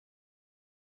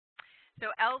So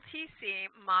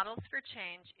LTC, Models for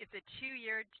Change, is a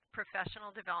 2-year professional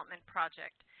development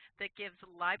project that gives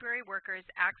library workers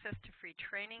access to free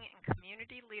training in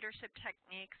community leadership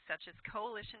techniques such as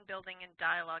coalition building and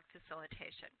dialogue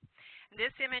facilitation.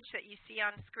 This image that you see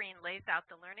on screen lays out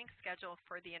the learning schedule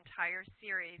for the entire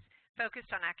series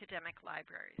focused on academic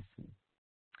libraries.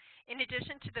 In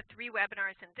addition to the 3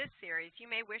 webinars in this series, you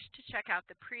may wish to check out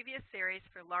the previous series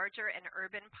for larger and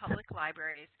urban public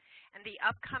libraries and the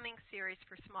upcoming series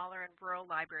for smaller and rural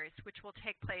libraries, which will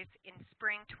take place in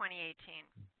spring 2018.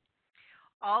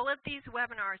 All of these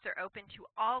webinars are open to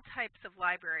all types of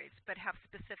libraries, but have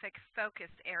specific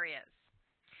focus areas.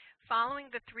 Following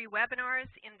the 3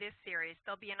 webinars in this series,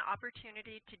 there'll be an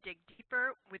opportunity to dig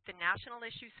deeper with the National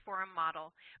Issues Forum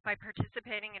model by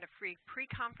participating in a free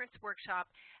pre-conference workshop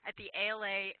at the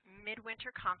ALA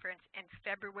Midwinter Conference in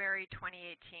February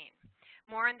 2018.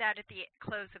 More on that at the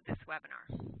close of this webinar.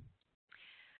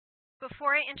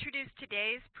 Before I introduce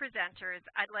today's presenters,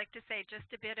 I'd like to say just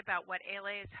a bit about what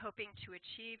ALA is hoping to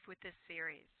achieve with this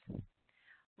series.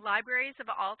 Libraries of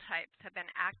all types have been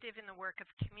active in the work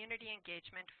of community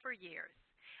engagement for years,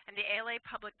 and the ALA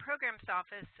Public Programs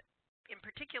Office in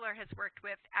particular has worked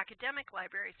with academic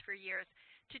libraries for years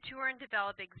to tour and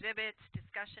develop exhibits,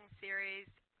 discussion series,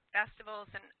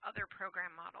 festivals, and other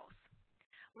program models.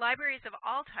 Libraries of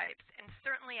all types, and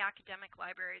certainly academic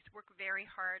libraries, work very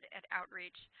hard at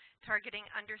outreach, targeting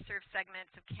underserved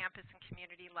segments of campus and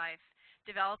community life,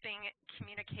 developing,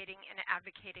 communicating, and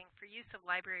advocating for use of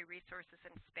library resources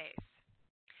and space.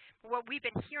 What we've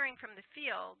been hearing from the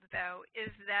field, though,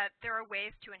 is that there are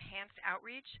ways to enhance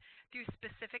outreach through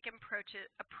specific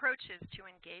approaches to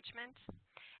engagement,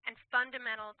 and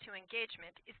fundamental to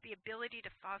engagement is the ability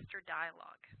to foster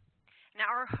dialogue. Now,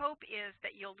 our hope is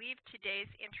that you'll leave today's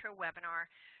intro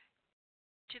webinar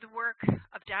to the work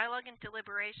of dialogue and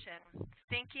deliberation,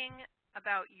 thinking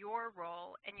about your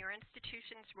role and your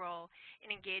institution's role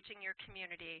in engaging your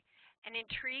community, and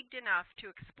intrigued enough to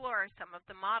explore some of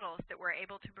the models that we're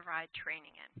able to provide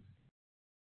training in.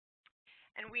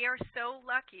 And we are so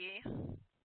lucky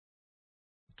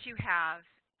to have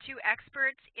 2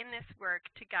 experts in this work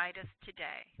to guide us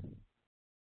today.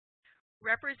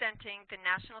 Representing the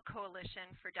National Coalition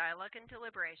for Dialogue and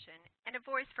Deliberation, and a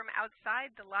voice from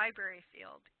outside the library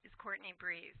field, is Courtney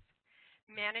Breeze,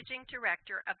 Managing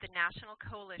Director of the National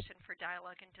Coalition for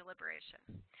Dialogue and Deliberation.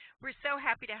 We're so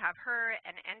happy to have her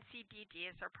and NCDD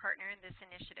as our partner in this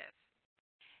initiative.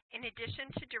 In addition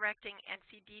to directing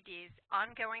NCDD's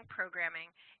ongoing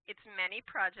programming, its many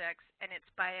projects, and its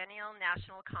biennial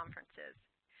national conferences,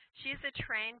 she is a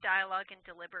trained dialogue and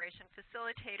deliberation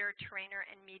facilitator, trainer,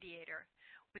 and mediator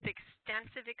with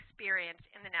extensive experience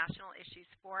in the National Issues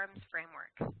Forums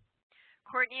framework.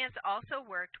 Courtney has also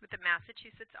worked with the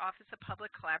Massachusetts Office of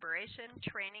Public Collaboration,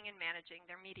 training and managing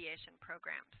their mediation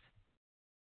programs.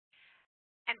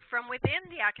 And from within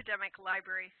the academic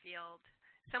library field,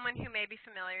 someone who may be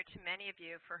familiar to many of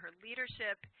you for her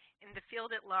leadership in the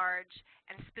field at large,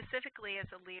 and specifically as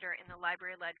a leader in the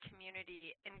library-led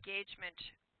community engagement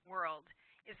world,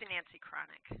 is Nancy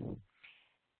Cronick.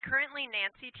 Currently,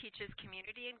 Nancy teaches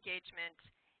community engagement,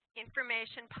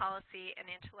 information policy, and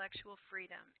intellectual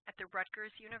freedom at the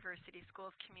Rutgers University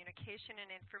School of Communication and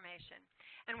Information,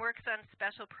 and works on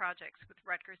special projects with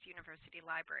Rutgers University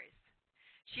Libraries.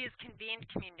 She has convened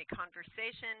community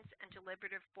conversations and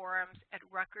deliberative forums at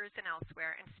Rutgers and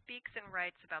elsewhere, and speaks and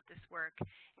writes about this work,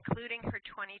 including her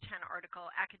 2010 article,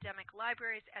 Academic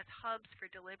Libraries as Hubs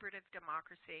for Deliberative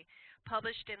Democracy,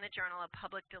 published in the Journal of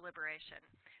Public Deliberation,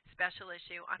 special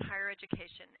issue on higher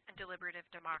education and deliberative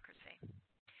democracy.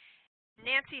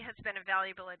 Nancy has been a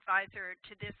valuable advisor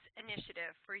to this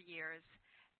initiative for years,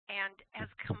 and has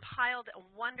compiled a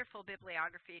wonderful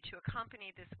bibliography to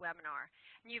accompany this webinar.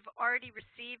 And you've already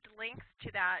received links to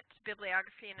that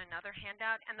bibliography in another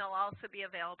handout, and they'll also be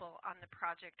available on the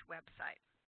project website.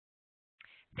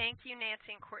 Thank you,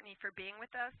 Nancy and Courtney, for being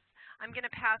with us. I'm going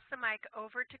to pass the mic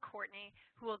over to Courtney,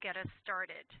 who will get us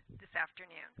started this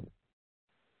afternoon.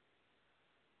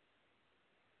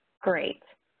 Great.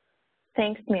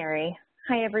 Thanks, Mary.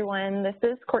 Hi, everyone. This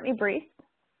is Courtney Breeze.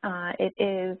 It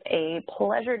is a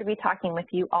pleasure to be talking with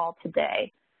you all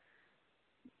today.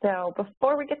 So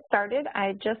before we get started,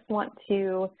 I just want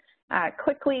to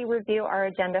quickly review our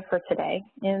agenda for today.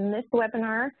 In this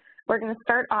webinar, we're going to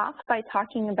start off by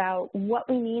talking about what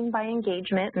we mean by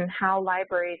engagement and how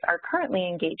libraries are currently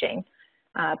engaging,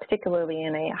 particularly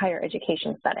in a higher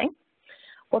education setting.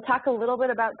 We'll talk a little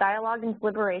bit about dialogue and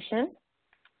deliberation,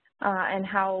 and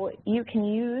how you can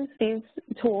use these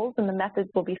tools and the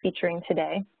methods we'll be featuring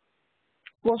today.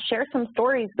 we'll share some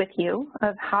stories with you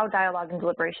of how dialogue and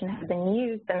deliberation have been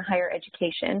used in higher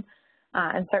education,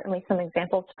 and certainly some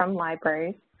examples from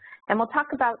libraries. And we'll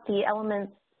talk about the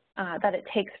elements that it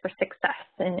takes for success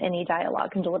in any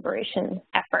dialogue and deliberation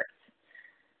efforts.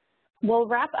 We'll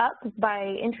wrap up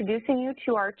by introducing you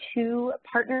to our two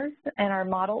partners and our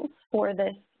models for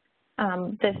this,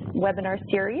 this webinar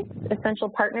series, Essential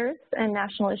Partners and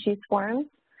National Issues Forums.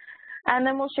 And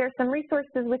then we'll share some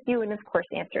resources with you and, of course,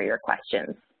 answer your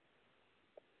questions.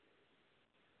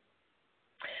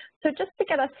 So just to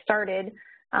get us started,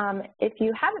 if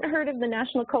you haven't heard of the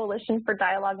National Coalition for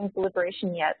Dialogue and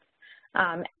Deliberation yet,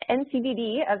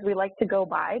 NCDD, as we like to go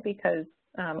by because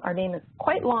our name is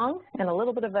quite long and a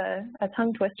little bit of a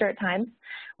tongue twister at times,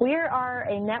 we are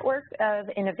a network of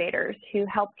innovators who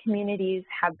help communities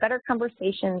have better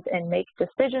conversations and make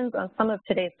decisions on some of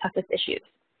today's toughest issues.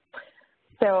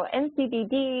 So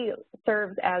NCDD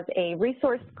serves as a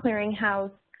resource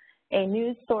clearinghouse, a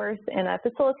news source, and a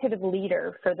facilitative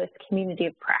leader for this community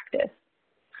of practice.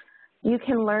 You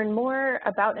can learn more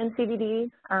about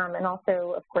NCDD and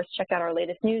also, of course, check out our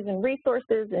latest news and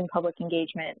resources in public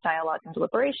engagement, dialogue, and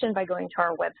deliberation by going to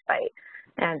our website.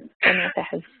 And Samantha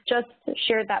has just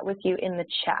shared that with you in the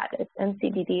chat. It's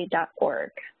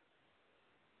ncdd.org.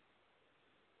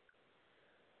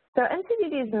 So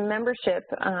NCDD's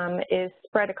membership is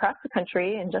spread across the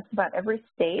country in just about every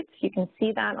state. You can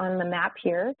see that on the map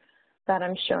here that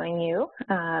I'm showing you.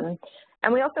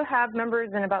 And we also have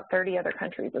members in about 30 other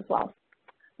countries as well.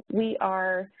 We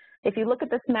are, if you look at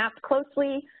this map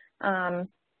closely, and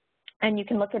you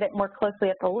can look at it more closely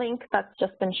at the link that's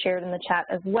just been shared in the chat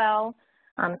as well.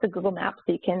 It's a Google map,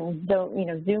 so you can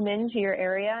zoom into your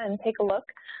area and take a look.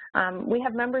 We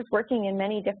have members working in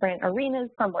many different arenas.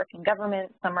 Some work in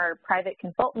government, some are private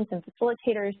consultants and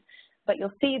facilitators, but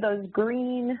you'll see those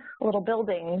green little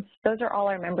buildings. Those are all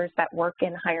our members that work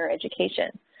in higher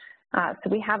education. So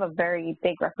we have a very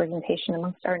big representation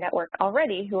amongst our network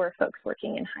already who are folks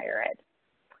working in higher ed.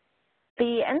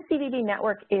 The NCDD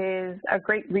network is a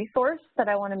great resource that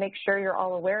I want to make sure you're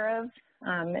all aware of,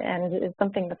 and is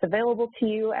something that's available to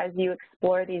you as you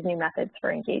explore these new methods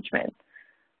for engagement.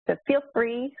 So feel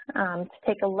free to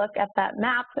take a look at that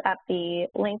map, at the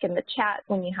link in the chat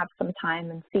when you have some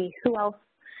time, and see who else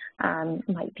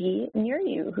might be near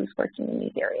you who's working in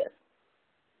these areas.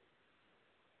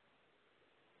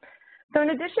 So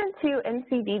in addition to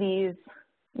NCDD's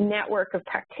network of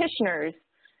practitioners,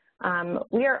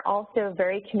 we are also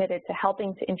very committed to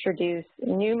helping to introduce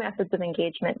new methods of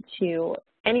engagement to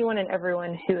anyone and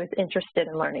everyone who is interested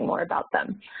in learning more about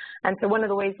them. And so one of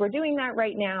the ways we're doing that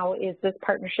right now is this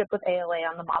partnership with ALA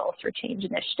on the Models for Change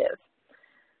initiative.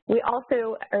 We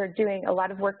also are doing a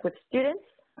lot of work with students.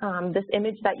 This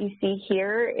image that you see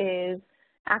here is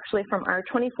actually from our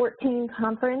 2014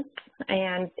 conference,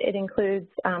 and it includes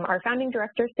our founding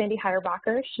director, Sandy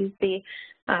Heyerbacher. She's the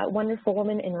wonderful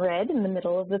woman in red in the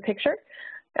middle of the picture.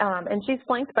 And she's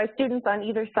flanked by students on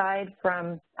either side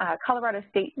from Colorado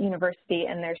State University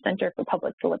and their Center for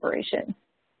Public Deliberation.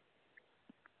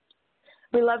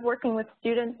 We love working with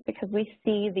students because we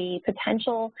see the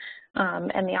potential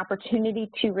and the opportunity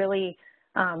to really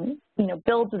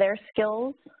build their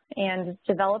skills and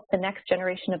develop the next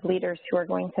generation of leaders who are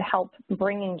going to help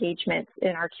bring engagement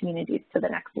in our communities to the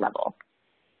next level.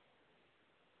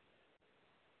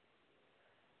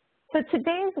 So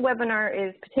today's webinar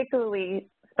is particularly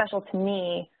special to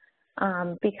me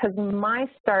because my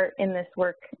start in this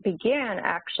work began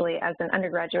actually as an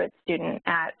undergraduate student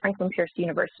at Franklin Pierce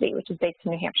University, which is based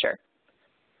in New Hampshire.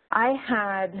 I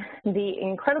had the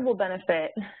incredible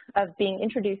benefit of being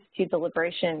introduced to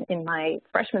deliberation in my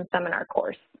freshman seminar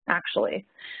course, actually.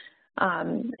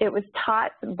 It was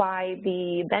taught by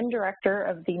the then director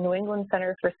of the New England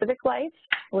Center for Civic Life,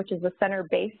 which is a center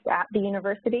based at the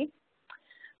university.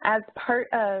 As part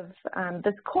of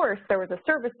this course, there was a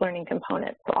service learning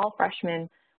component. So all freshmen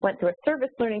went through a service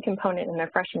learning component in their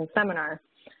freshman seminar.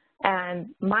 And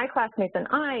my classmates and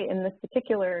I, in this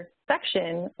particular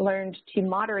section, learned to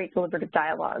moderate deliberative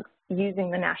dialogue using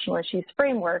the National Issues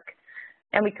Framework.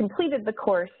 And we completed the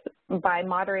course by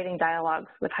moderating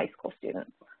dialogues with high school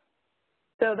students.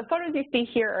 So the photos you see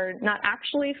here are not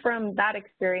actually from that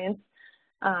experience.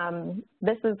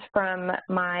 This is from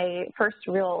my first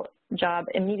real job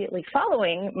immediately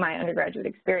following my undergraduate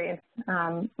experience,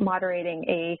 moderating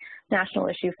a national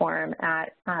issue forum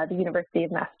at the University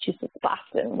of Massachusetts,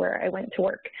 Boston, where I went to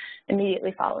work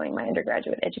immediately following my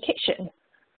undergraduate education.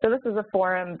 So this is a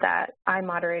forum that I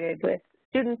moderated with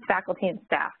students, faculty, and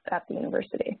staff at the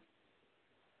university.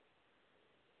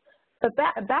 But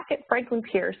back at Franklin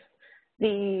Pierce,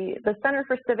 the Center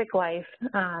for Civic Life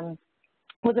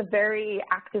was a very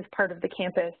active part of the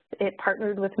campus. It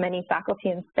partnered with many faculty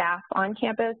and staff on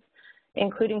campus,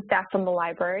 including staff from the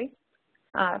library.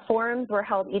 Forums were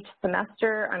held each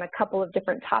semester on a couple of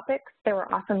different topics. They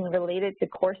were often related to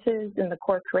courses in the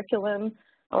core curriculum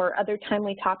or other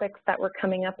timely topics that were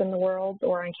coming up in the world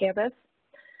or on campus.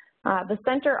 The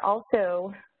center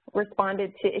also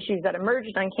responded to issues that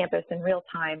emerged on campus in real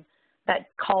time that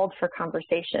called for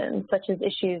conversation, such as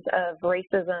issues of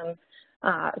racism,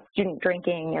 student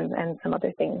drinking, and some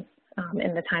other things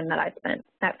in the time that I spent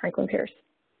at Franklin Pierce.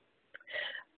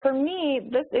 For me,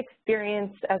 this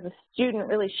experience as a student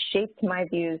really shaped my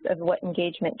views of what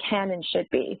engagement can and should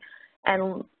be,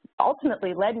 and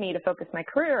ultimately led me to focus my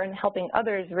career on helping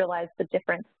others realize the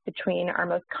difference between our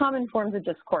most common forms of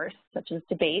discourse, such as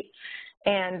debate,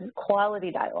 and quality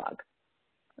dialogue.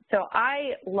 So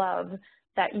I love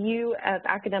that you as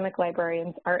academic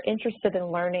librarians are interested in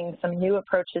learning some new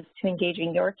approaches to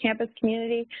engaging your campus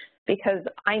community, because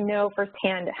I know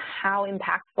firsthand how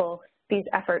impactful these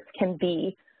efforts can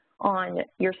be on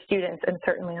your students and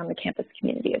certainly on the campus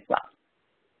community as well.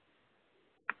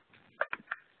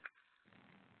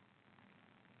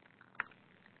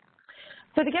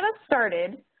 So to get us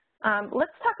started,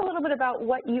 let's talk a little bit about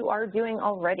what you are doing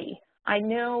already. I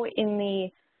know in the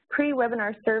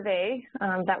pre-webinar survey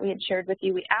that we had shared with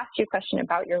you, we asked you a question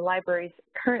about your library's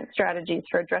current strategies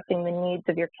for addressing the needs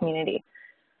of your community.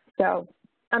 So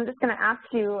I'm just going to ask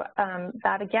you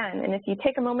that again, and if you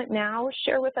take a moment now,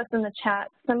 share with us in the chat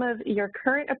some of your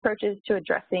current approaches to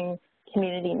addressing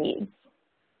community needs.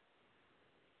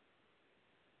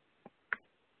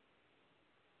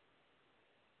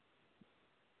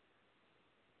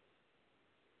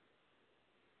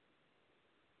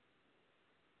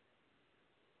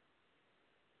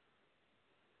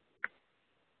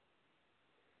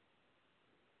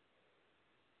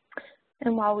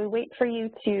 And while we wait for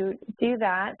you to do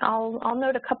that, I'll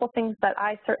note a couple things that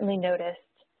I certainly noticed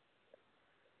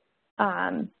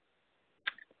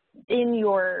in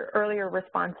your earlier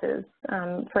responses.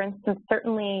 For instance,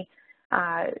 certainly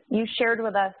you shared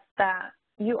with us that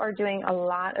you are doing a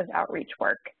lot of outreach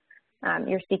work.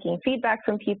 You're seeking feedback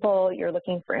from people, you're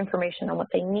looking for information on what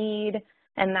they need,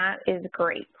 and that is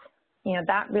great. You know,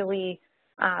 that really,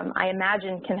 I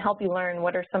imagine, can help you learn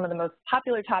what are some of the most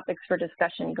popular topics for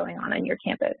discussion going on your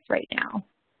campus right now.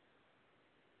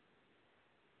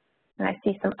 And I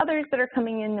see some others that are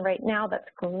coming in right now. That's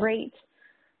great.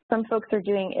 Some folks are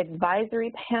doing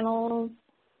advisory panels,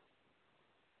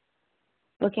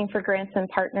 looking for grants and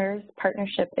partners.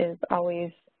 Partnership is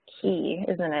always key,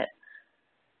 isn't it?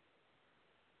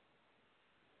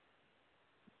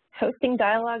 Hosting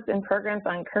dialogues and programs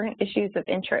on current issues of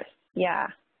interest. Yeah,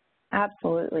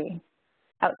 absolutely.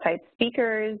 Outside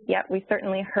speakers. Yep, we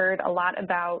certainly heard a lot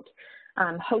about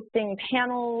hosting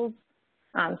panels,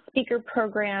 speaker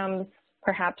programs,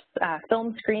 perhaps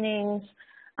film screenings,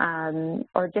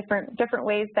 or different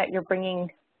ways that you're bringing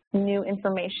new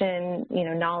information,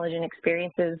 knowledge and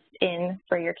experiences in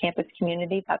for your campus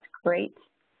community. That's great.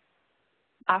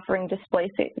 Offering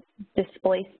display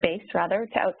space to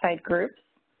outside groups.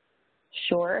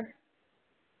 Sure.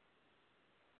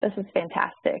 This is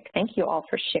fantastic. Thank you all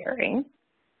for sharing.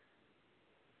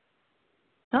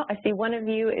 Oh, I see one of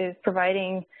you is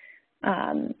providing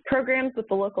programs with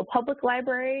the local public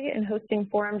library and hosting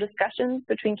forum discussions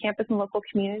between campus and local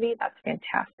community. That's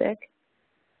fantastic.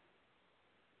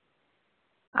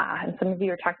 And some of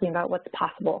you are talking about what's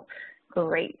possible.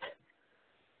 Great.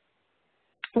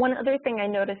 One other thing I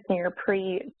noticed in your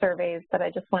pre-surveys that I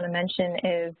just want to mention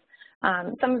is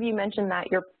some of you mentioned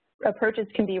that your approaches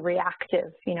can be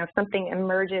reactive. If something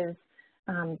emerges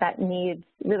that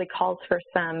really calls for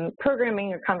some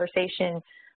programming or conversation,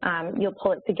 you'll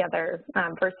pull it together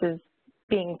versus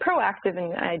being proactive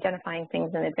and identifying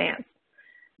things in advance.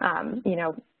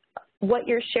 What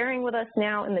you're sharing with us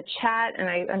now in the chat, and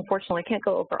I unfortunately can't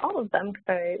go over all of them because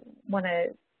I want to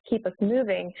keep us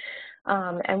moving,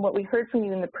 and what we heard from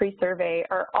you in the pre-survey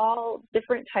are all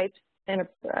different types and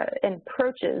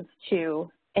approaches to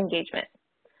engagement.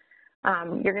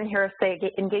 You're going to hear us say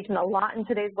engagement a lot in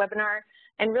today's webinar,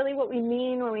 and really what we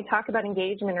mean when we talk about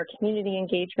engagement or community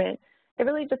engagement, it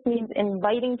really just means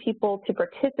inviting people to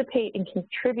participate and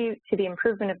contribute to the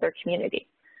improvement of their community.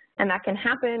 And that can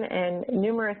happen in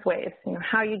numerous ways.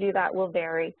 How you do that will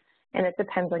vary, and it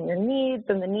depends on your needs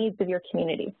and the needs of your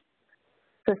community.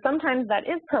 So sometimes that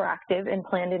is proactive and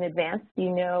planned in advance. You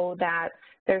know that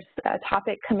there's a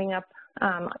topic coming up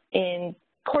in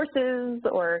courses,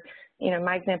 or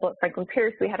my example at Franklin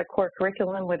Pierce, we had a core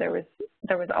curriculum where there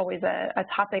was always a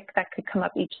topic that could come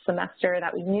up each semester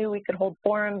that we knew we could hold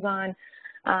forums on.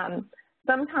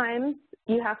 Sometimes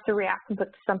you have to react and put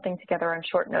something together on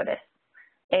short notice.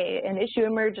 An issue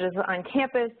emerges on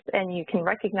campus and you can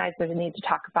recognize there's a need to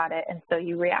talk about it, and so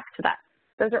you react to that.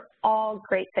 Those are all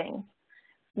great things.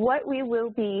 What we will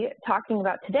be talking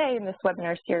about today in this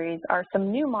webinar series are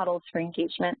some new models for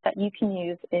engagement that you can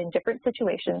use in different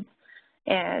situations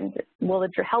and will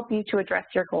help you to address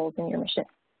your goals and your mission.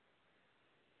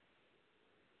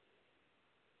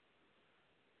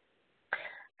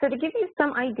 So to give you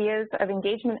some ideas of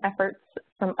engagement efforts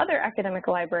from other academic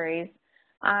libraries,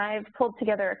 I've pulled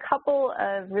together a couple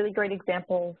of really great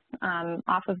examples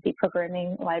off of the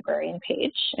Programming Librarian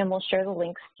page, and we'll share the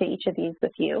links to each of these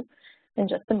with you in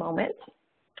just a moment.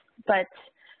 But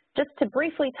just to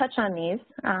briefly touch on these,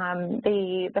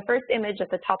 the first image at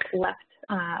the top left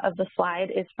of the slide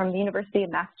is from the University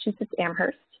of Massachusetts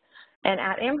Amherst. And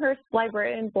at Amherst,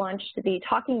 librarians launched the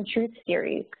Talking Truth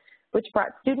series, which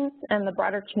brought students and the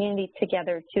broader community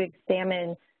together to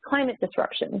examine climate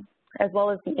disruption, as well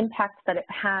as the impact that it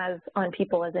has on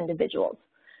people as individuals.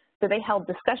 So they held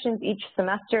discussions each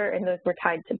semester, and those were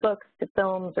tied to books, to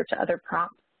films, or to other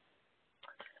prompts.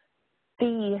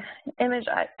 The image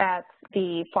at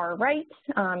the far right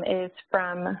is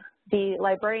from the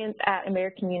librarians at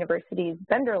American University's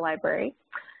Bender Library,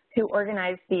 who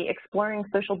organized the Exploring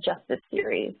Social Justice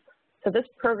series. So this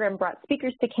program brought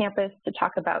speakers to campus to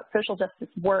talk about social justice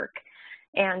work,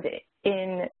 and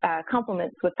in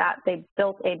complements with that, they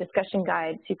built a discussion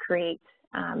guide to create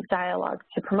dialogue,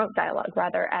 to promote dialogue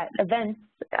rather, at events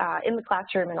in the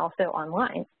classroom and also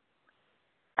online.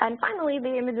 And finally,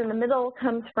 the image in the middle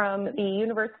comes from the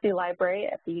University Library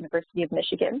at the University of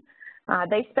Michigan.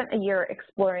 They spent a year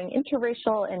exploring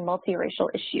interracial and multiracial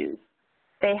issues.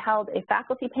 They held a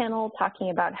faculty panel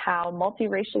talking about how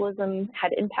multiracialism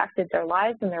had impacted their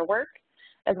lives and their work,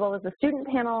 as well as a student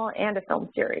panel and a film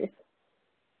series.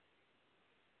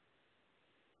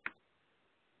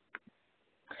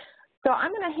 So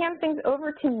I'm going to hand things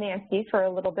over to Nancy for a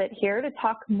little bit here to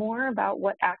talk more about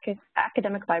what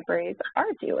academic libraries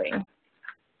are doing.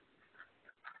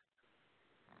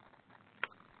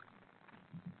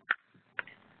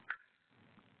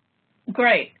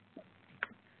 Great.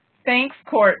 Thanks,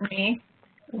 Courtney.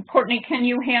 Courtney, can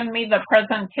you hand me the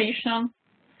presentation?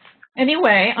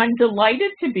 Anyway, I'm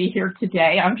delighted to be here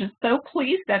today. I'm just so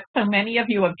pleased that so many of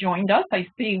you have joined us. I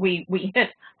see we hit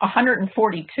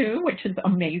 142, which is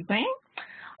amazing.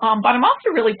 But I'm also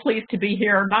really pleased to be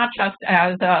here, not just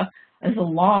as a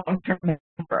long-term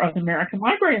member of the American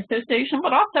Library Association,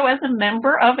 but also as a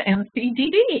member of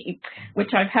NCDD,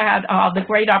 which I've had the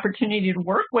great opportunity to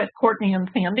work with Courtney and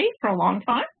Sandy for a long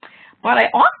time. But I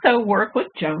also work with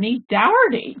Joni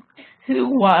Dougherty,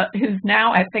 who's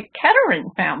now at the Kettering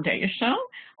Foundation,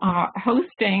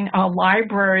 hosting a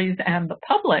Libraries and the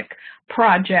Public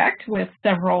project with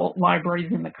several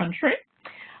libraries in the country.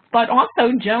 But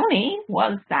also Joni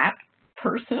was that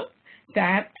person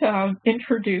that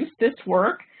introduced this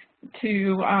work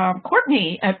to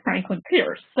Courtney at Franklin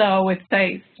Pierce. So it's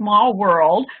a small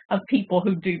world of people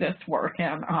who do this work.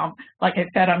 And like I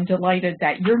said, I'm delighted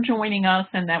that you're joining us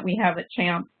and that we have a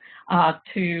chance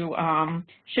to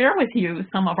share with you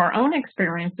some of our own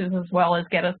experiences, as well as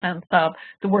get a sense of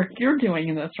the work you're doing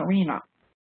in this arena.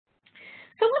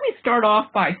 So let me start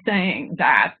off by saying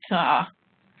that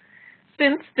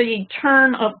since the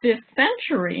turn of this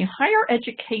century, higher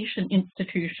education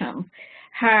institutions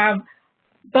have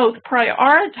both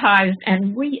prioritized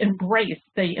and re-embraced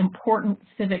the important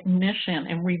civic mission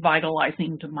in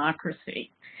revitalizing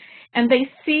democracy. And they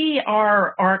see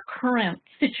our current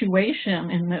situation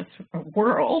in this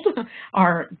world,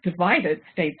 our divided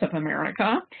states of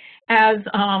America, as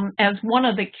one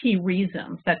of the key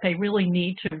reasons that they really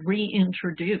need to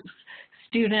reintroduce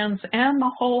students and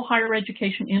the whole higher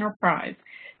education enterprise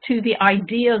to the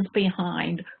ideas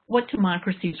behind what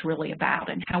democracy is really about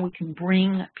and how we can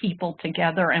bring people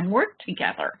together and work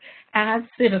together as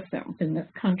citizens in this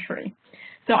country.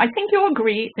 So I think you'll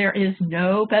agree there is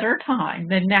no better time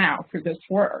than now for this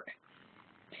work.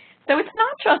 So it's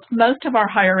not just most of our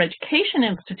higher education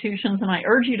institutions, and I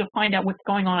urge you to find out what's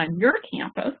going on your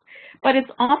campus, but it's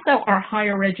also our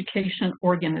higher education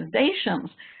organizations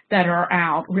that are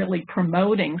out really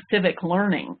promoting civic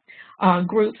learning.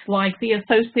 Groups like the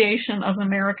Association of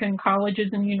American Colleges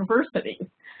and Universities,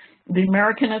 the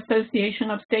American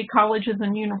Association of State Colleges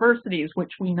and Universities,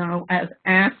 which we know as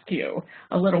ASCU,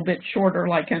 a little bit shorter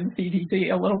like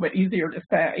NCDD, a little bit easier to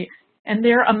say, and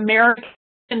their American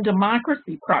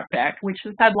Democracy Project, which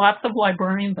has had lots of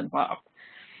librarians involved,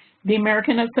 the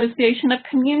American Association of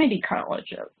Community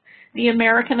Colleges, the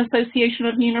American Association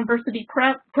of University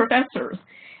Professors,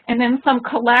 and then some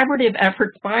collaborative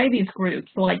efforts by these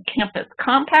groups like Campus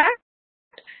Compact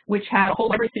which had a whole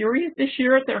library series this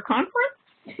year at their conference,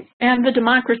 and the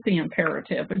Democracy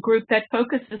Imperative, a group that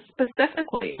focuses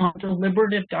specifically on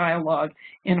deliberative dialogue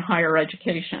in higher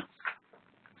education.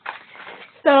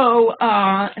 So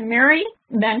Mary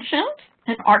mentioned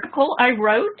an article I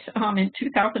wrote in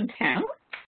 2010.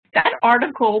 That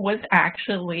article was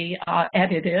actually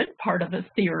edited, part of a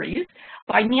series,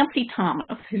 by Nancy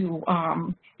Thomas, who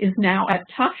is now at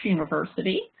Tufts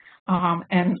University.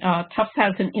 And Tufts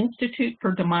has an Institute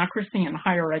for Democracy in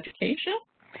Higher Education.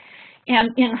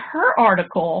 And in her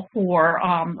article for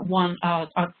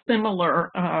a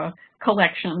similar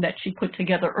collection that she put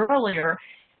together earlier,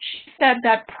 she said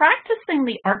that practicing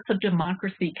the arts of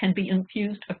democracy can be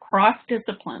infused across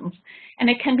disciplines, and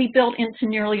it can be built into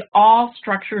nearly all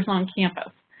structures on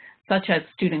campus, such as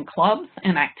student clubs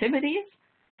and activities,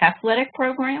 athletic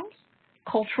programs,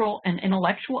 cultural and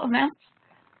intellectual events,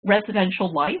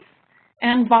 residential life,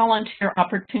 and volunteer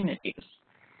opportunities.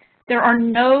 There are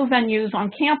no venues on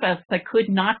campus that could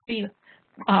not be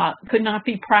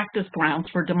practice grounds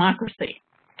for democracy.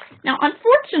 Now,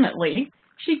 unfortunately,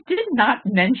 she did not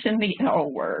mention the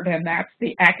L word, and that's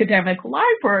the academic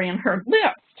library in her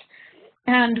list.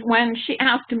 And when she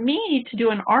asked me to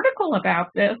do an article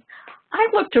about this, I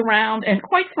looked around, and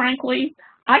quite frankly,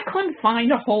 I couldn't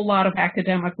find a whole lot of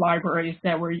academic libraries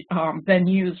that were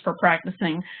venues for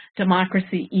practicing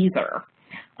democracy either.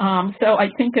 So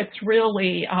I think it's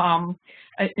really an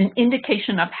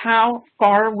indication of how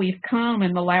far we've come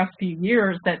in the last few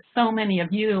years that so many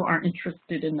of you are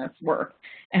interested in this work.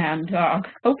 And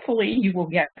hopefully you will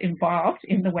get involved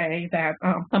in the way that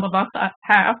some of us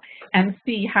have and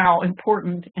see how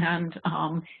important and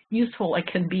useful it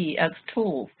can be as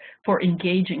tools for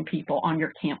engaging people on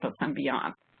your campus and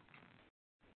beyond.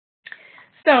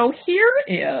 So here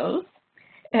is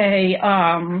a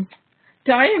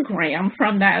diagram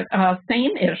from that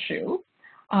same issue,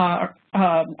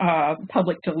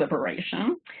 public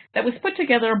deliberation, that was put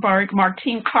together by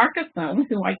Martine Carcassonne,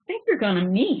 who I think you're going to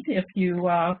meet if you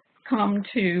come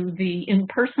to the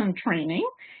in-person training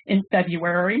in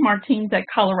February. Martine's at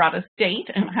Colorado State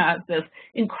and has this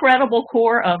incredible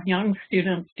core of young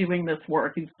students doing this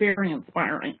work. It's very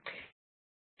inspiring.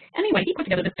 Anyway, he put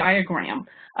together this diagram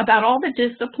about all the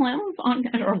disciplines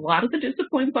or a lot of the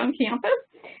disciplines on campus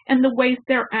and the ways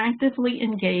they're actively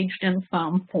engaged in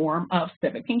some form of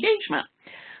civic engagement.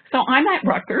 So I'm at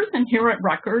Rutgers, and here at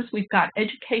Rutgers, we've got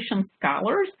education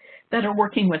scholars that are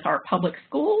working with our public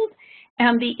schools,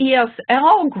 and the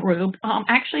ESL group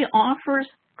actually offers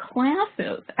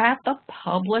classes at the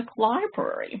public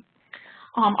library.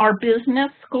 Our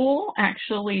business school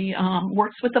actually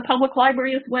works with the public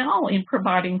library as well in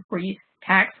providing free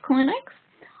tax clinics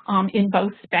in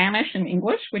both Spanish and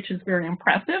English, which is very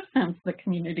impressive since the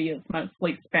community is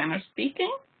mostly Spanish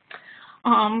speaking.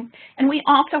 And we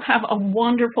also have a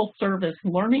wonderful service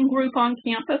learning group on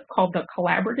campus called the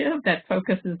Collaborative that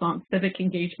focuses on civic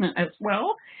engagement as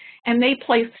well. And they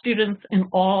place students in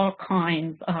all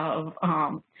kinds of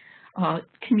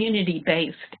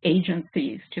community-based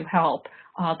agencies to help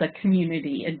the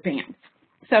community advance.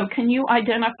 So can you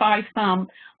identify some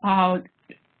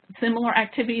similar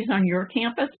activities on your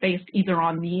campus based either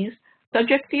on these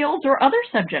subject fields or other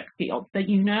subject fields that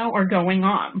you know are going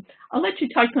on? I'll let you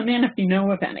type them in if you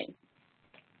know of any.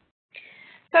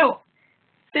 So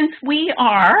since we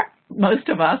are, most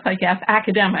of us, I guess,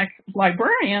 academic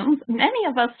librarians, many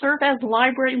of us serve as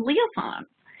library liaisons.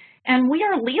 And we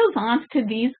are liaisons to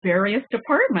these various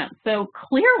departments. So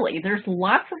clearly, there's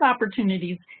lots of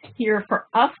opportunities here for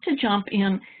us to jump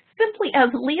in simply as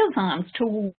liaisons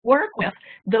to work with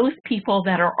those people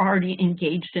that are already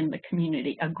engaged in the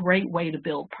community, a great way to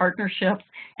build partnerships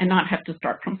and not have to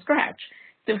start from scratch.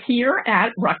 So here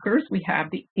at Rutgers, we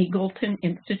have the Eagleton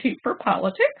Institute for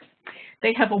Politics.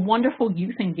 They have a wonderful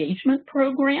youth engagement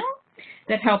program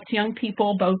that helps young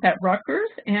people both at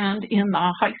Rutgers and in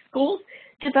the high schools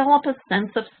develop a sense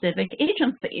of civic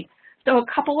agency. So a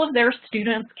couple of their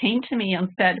students came to me and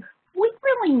said, we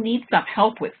really need some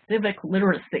help with civic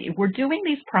literacy. We're doing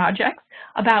these projects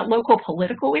about local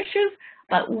political issues,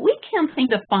 but we can't seem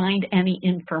to find any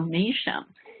information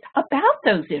about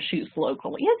those issues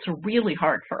locally. It's really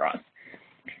hard for us.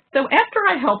 So after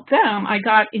I helped them, I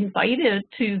got invited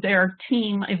to their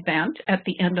team event at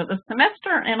the end of the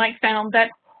semester, and I found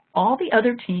that all the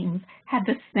other teams had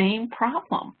the same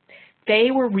problem.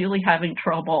 They were really having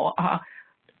trouble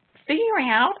figuring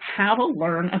out how to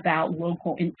learn about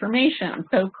local information.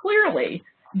 So clearly,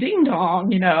 ding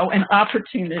dong, you know, an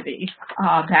opportunity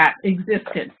that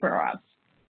existed for us.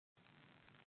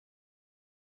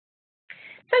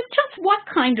 So just what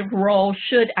kind of role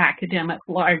should academic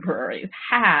libraries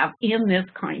have in this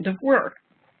kind of work?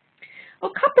 A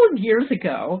couple of years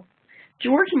ago,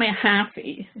 George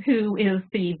Mahaffey, who is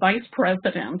the vice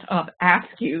president of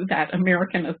ASCU, that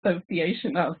American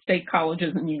Association of State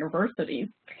Colleges and Universities,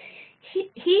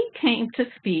 he came to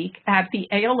speak at the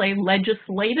ALA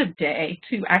Legislative Day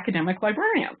to academic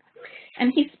librarians.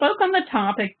 And he spoke on the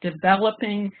topic,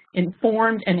 Developing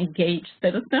Informed and Engaged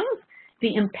Citizens,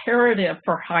 the Imperative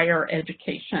for Higher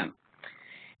Education.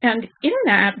 And in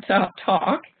that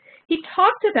talk, he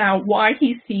talked about why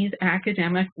he sees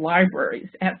academic libraries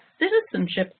as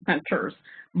citizenship centers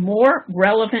more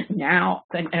relevant now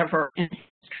than ever in history.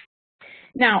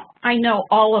 Now, I know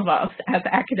all of us as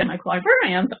academic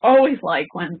librarians always like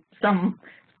when some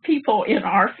people in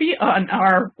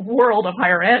our world of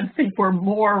higher ed think we're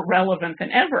more relevant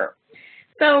than ever.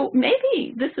 So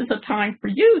maybe this is a time for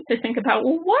you to think about,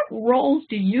 well, what roles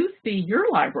do you see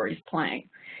your libraries playing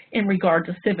in regard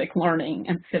to civic learning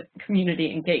and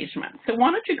community engagement? So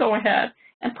why don't you go ahead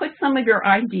and put some of your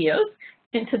ideas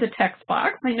into the text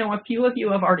box. I know a few of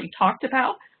you have already talked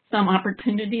about some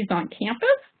opportunities on campus.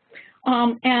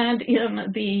 And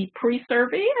in the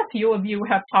pre-survey, a few of you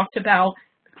have talked about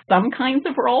some kinds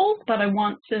of roles, but I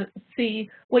want to see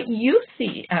what you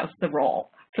see as the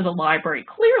role for the library.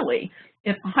 Clearly,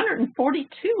 if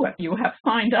 142 of you have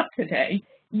signed up today,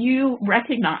 you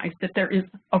recognize that there is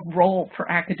a role for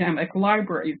academic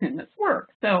libraries in this work.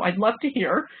 So I'd love to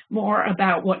hear more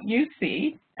about what you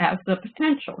see as the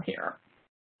potential here.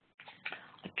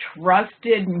 A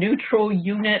trusted, neutral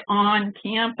unit on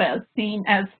campus, seen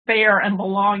as fair and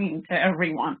belonging to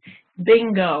everyone.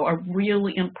 Bingo, a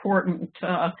really important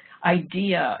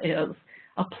idea is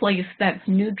a place that's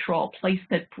neutral, a place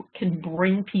that can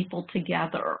bring people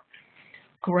together.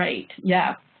 Great,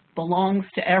 yes, belongs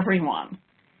to everyone.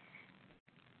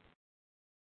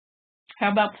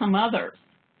 How about some others?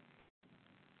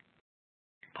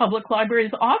 Public library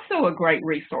is also a great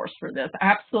resource for this,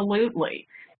 absolutely.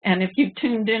 And if you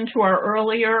tuned into our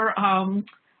earlier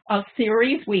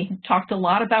series, we talked a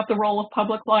lot about the role of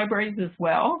public libraries as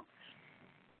well.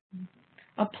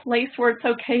 A place where it's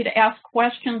okay to ask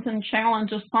questions and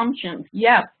challenge assumptions.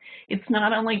 Yes, it's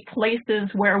not only places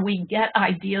where we get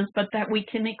ideas, but that we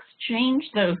can exchange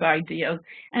those ideas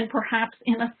and perhaps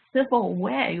in a civil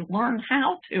way learn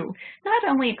how to not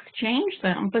only exchange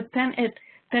them, but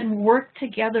then work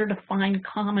together to find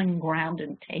common ground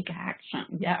and take action.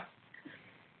 Yes.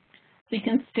 So you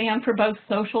can stand for both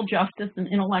social justice and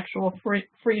intellectual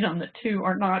freedom. The two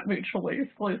are not mutually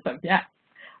exclusive. Yes.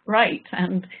 Right,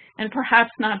 and perhaps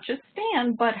not just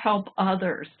stand, but help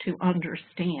others to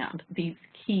understand these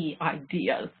key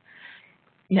ideas.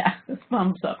 Yeah,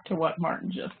 thumbs up to what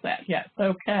Martin just said. Yes,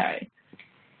 okay.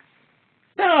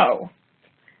 So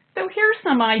here's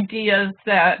some ideas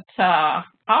that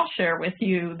I'll share with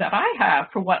you that I have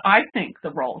for what I think the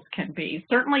roles can be.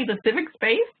 Certainly the civic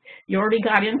space, you already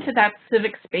got into that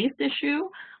civic space issue.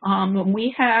 When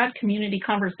we had community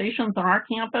conversations on our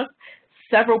campus,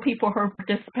 several people who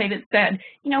participated said,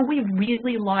 you know, we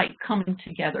really like coming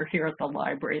together here at the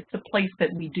library. It's a place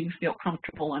that we do feel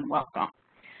comfortable and welcome.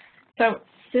 So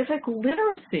civic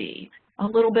literacy, a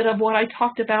little bit of what I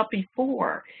talked about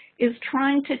before, is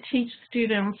trying to teach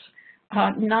students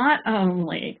not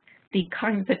only the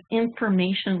kinds of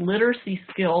information literacy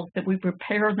skills that we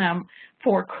prepare them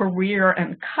for career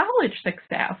and college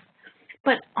success,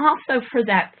 but also for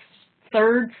that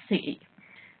third C,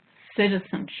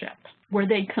 citizenship, where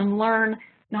they can learn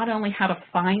not only how to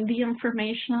find the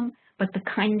information, but the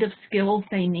kind of skills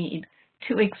they need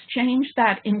to exchange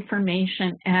that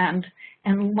information and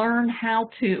learn how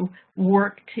to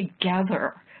work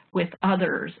together with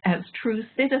others as true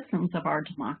citizens of our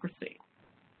democracy.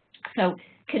 So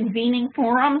convening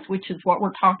forums, which is what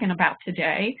we're talking about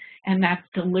today, and that's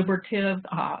deliberative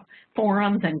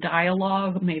forums and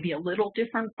dialogue, maybe a little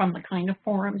different from the kind of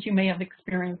forums you may have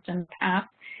experienced in the past.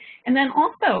 And then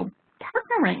also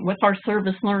partnering with our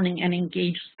service learning and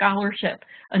engaged scholarship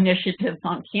initiatives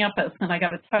on campus. And I got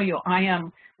to tell you, I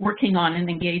am working on an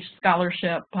engaged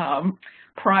scholarship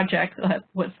project that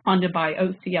was funded by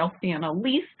OCLC and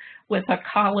Elise with a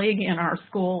colleague in our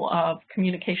School of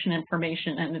Communication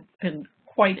Information, and it's been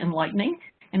quite enlightening.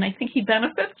 And I think he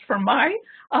benefits from my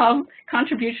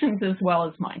contributions as well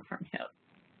as mine from his.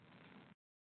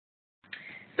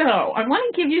 So I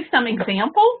want to give you some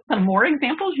examples, some more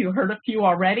examples. You heard a few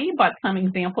already, but some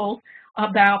examples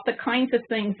about the kinds of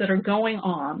things that are going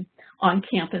on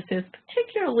campuses,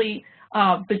 particularly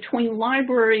between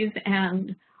libraries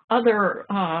and other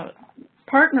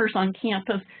partners on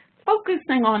campus,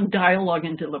 focusing on dialogue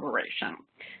and deliberation.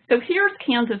 So here's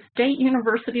Kansas State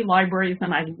University Libraries,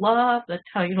 and I love the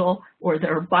title or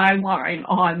their byline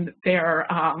on their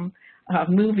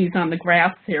Movies on the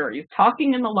Grass series,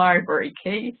 Talking in the Library,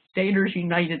 K-Staters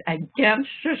United Against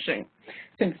Shushing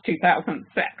since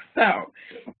 2006. So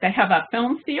they have a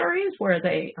film series where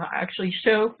they actually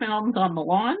show films on the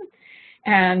lawn,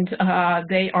 and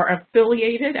they are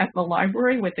affiliated at the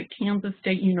library with the Kansas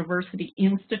State University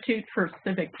Institute for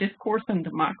Civic Discourse and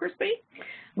Democracy,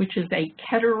 which is a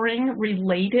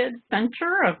Kettering-related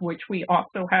center, of which we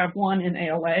also have one in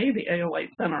ALA, the ALA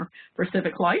Center for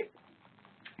Civic Life.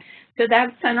 So that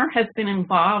center has been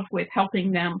involved with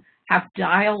helping them have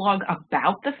dialogue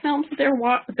about the films they're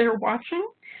watching,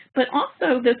 but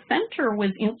also the center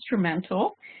was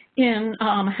instrumental in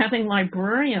having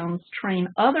librarians train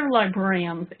other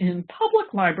librarians in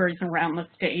public libraries around the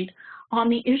state on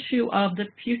the issue of the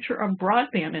future of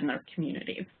broadband in their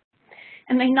communities.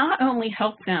 And they not only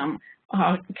helped them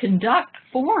conduct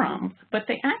forums, but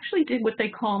they actually did what they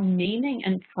call naming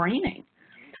and framing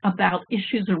about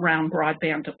issues around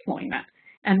broadband deployment.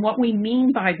 And what we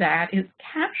mean by that is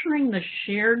capturing the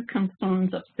shared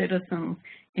concerns of citizens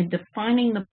and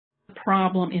defining the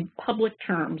problem in public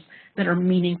terms that are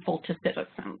meaningful to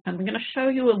citizens. And we're going to show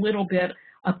you a little bit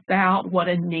about what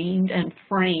a named and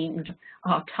framed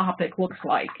topic looks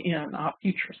like in a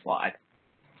future slide.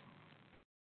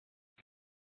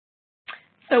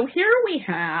 So here we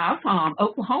have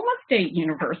Oklahoma State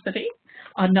University,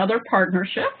 another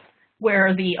partnership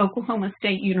where the Oklahoma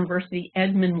State University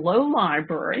Edmond Lowe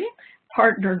Library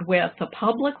partnered with the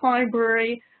public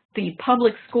library, the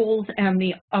public schools, and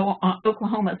the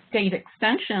Oklahoma State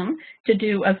Extension to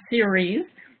do a series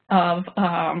of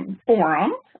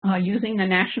forums using the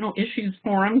National Issues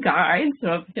Forum Guide.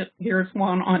 So here's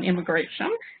one on immigration,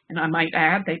 and I might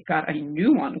add they've got a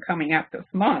new one coming out this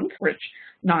month, which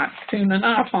not soon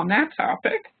enough on that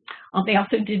topic. They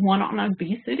also did one on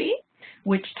obesity,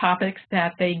 which topics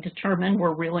that they determined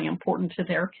were really important to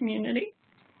their community.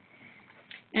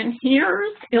 And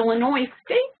here's Illinois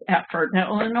State's effort. Now,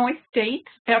 Illinois State's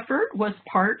effort was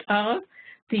part of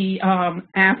the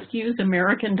ASKU's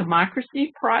American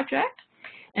Democracy Project,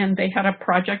 and they had a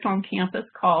project on campus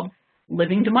called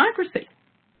Living Democracy.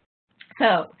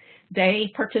 So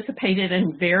they participated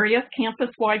in various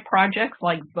campus-wide projects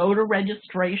like voter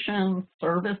registration,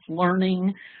 service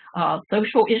learning,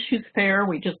 social issues fair.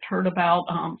 We just heard about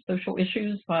social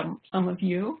issues from some of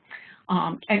you,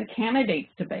 and candidates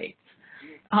debates.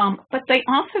 But they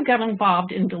also got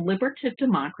involved in deliberative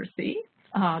democracy,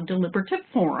 deliberative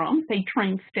forums. They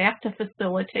trained staff to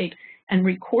facilitate and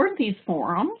record these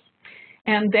forums,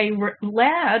 and they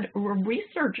led a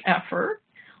research effort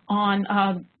on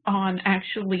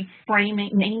actually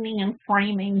naming and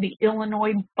framing the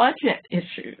Illinois budget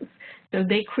issues. So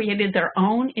they created their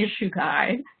own issue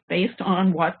guide based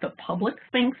on what the public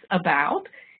thinks about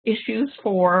issues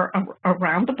for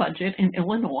around the budget in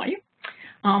Illinois.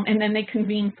 And then they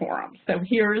convene forums. So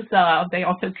here's, they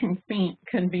also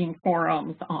convene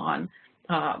forums on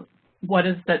what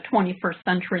is the 21st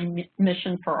century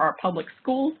mission for our public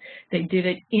schools. They did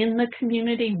it in the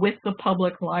community with the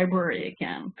public library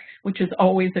again, which is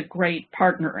always a great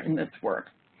partner in this work.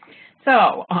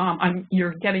 So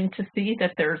you're getting to see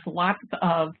that there's lots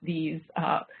of these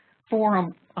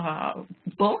forum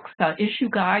books, issue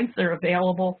guides. They're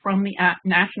available from the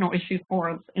National Issue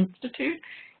Forums Institute,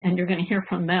 and you're going to hear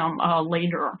from them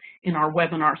later in our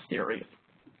webinar series.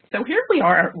 So here we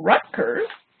are at Rutgers.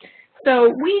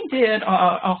 So we did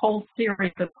a whole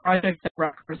series of projects at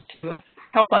Rutgers to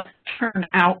help us turn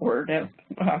outward, as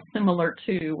similar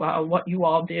to what you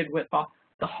all did with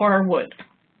the Harwood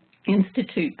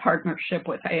Institute partnership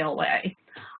with ALA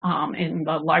in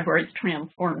the Libraries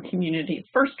Transform Communities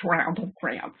first round of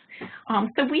grants.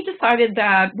 So we decided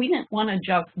that we didn't want to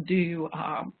just do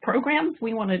programs.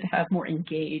 We wanted to have more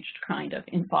engaged kind of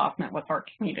involvement with our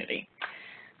community.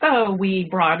 So we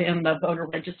brought in the voter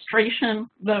registration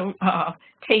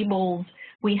tables.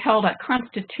 We held a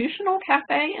constitutional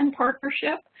cafe in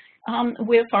partnership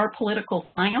with our political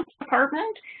science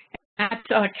department. At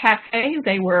cafe,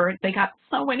 they got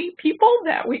so many people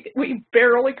that we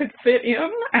barely could fit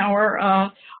in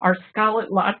our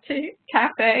Scarlet Latte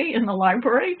cafe in the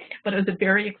library, but it was a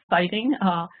very exciting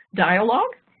dialogue.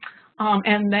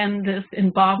 And then this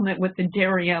involvement with the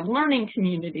Darien Learning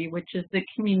Community, which is the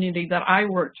community that I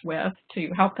worked with to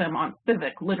help them on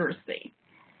civic literacy.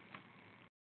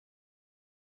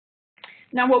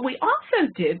 Now, what we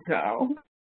also did, though,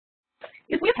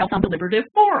 is we held some deliberative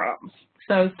forums.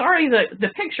 So sorry the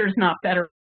picture's not better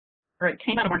It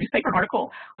came out of our newspaper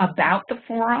article about the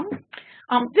forum.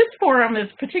 This forum is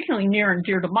particularly near and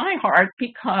dear to my heart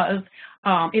because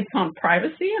it's on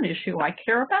privacy, an issue I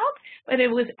care about, but it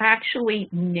was actually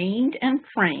named and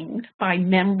framed by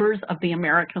members of the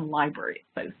American Library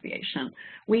Association.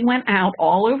 We went out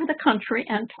all over the country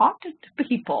and talked to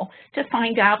people to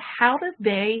find out how do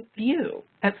they view,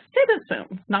 as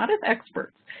citizens, not as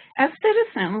experts, as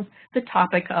citizens, the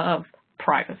topic of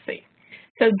privacy.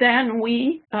 So then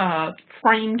we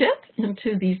framed it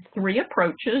into these 3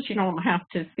 approaches. You don't have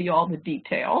to see all the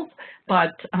details, but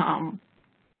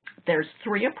there's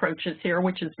 3 approaches here,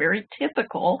 which is very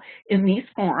typical in these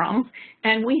forums.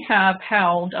 And we have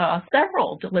held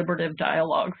several deliberative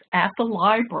dialogues at the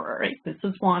library. This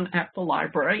is one at the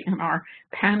library in our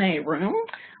Panay room.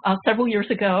 Several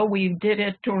years ago, we did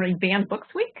it during Banned Books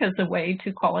Week as a way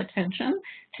to call attention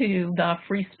to the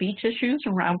free speech issues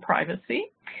around privacy.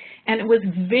 And it was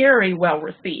very well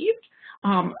received.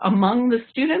 Among the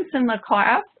students in the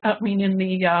class,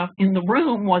 in the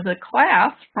room was a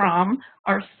class from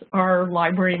our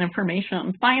Library and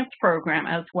Information Science program,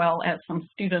 as well as some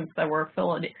students that were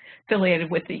affiliated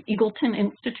with the Eagleton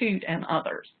Institute and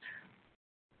others.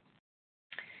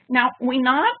 Now, we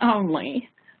not only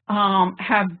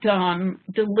have done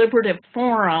deliberative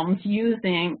forums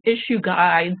using issue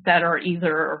guides that are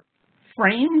either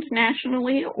framed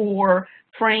nationally or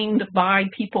framed by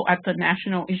people at the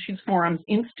National Issues Forums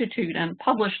Institute and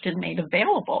published and made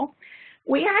available.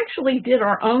 We actually did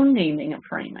our own naming and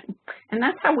framing, and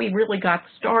that's how we really got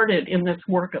started in this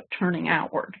work of turning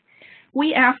outward.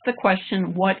 We asked the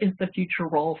question, what is the future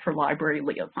role for library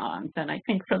liaisons? And I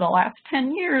think for the last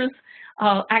 10 years,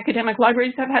 academic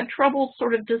libraries have had trouble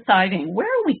sort of deciding, where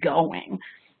are we going?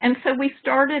 And so we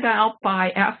started out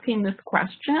by asking this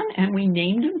question, and we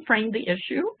named and framed the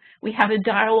issue. We had a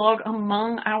dialogue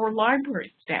among our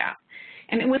library staff.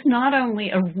 And it was not only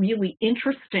a really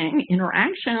interesting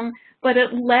interaction, but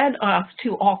it led us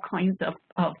to all kinds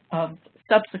of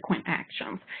subsequent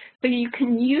actions. So you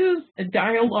can use a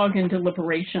dialogue and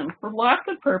deliberation for lots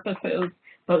of purposes,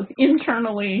 both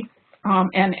internally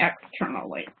and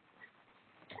externally.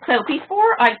 So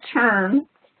before I turn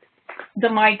the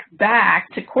mic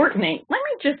back to Courtney, let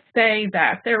me just say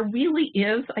that there really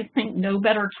is, I think, no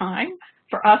better time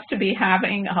for us to be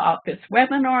having this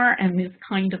webinar and this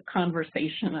kind of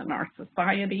conversation in our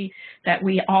society, that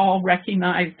we all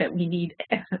recognize that we need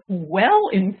a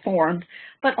well-informed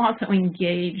but also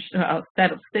engaged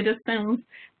set of citizens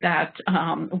that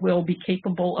will be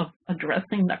capable of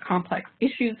addressing the complex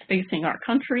issues facing our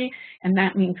country, and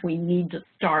that means we need to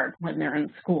start when they're in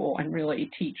school and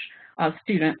really teach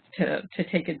students to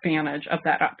take advantage of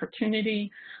that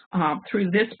opportunity.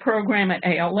 Through this program at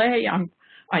ALA,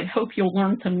 I hope you'll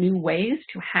learn some new ways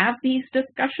to have these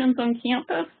discussions on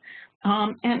campus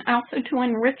and also to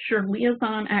enrich your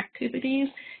liaison activities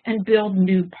and build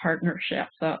new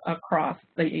partnerships across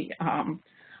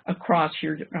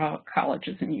your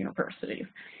colleges and universities.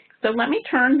 So let me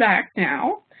turn back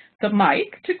now the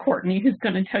mic to Courtney, who's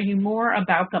going to tell you more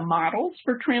about the models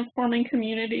for transforming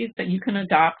communities that you can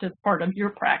adopt as part of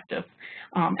your practice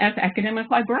as academic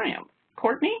librarians.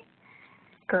 Courtney?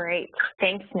 Great.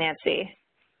 Thanks, Nancy.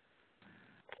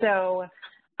 So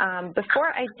before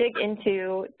I dig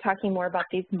into talking more about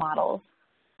these models,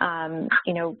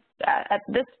 at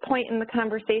this point in the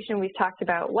conversation, we've talked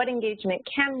about what engagement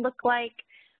can look like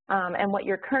and what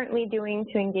you're currently doing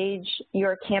to engage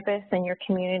your campus and your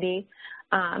community.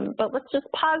 But let's just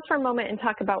pause for a moment and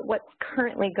talk about what's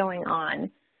currently going on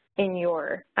in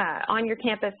your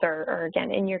campus or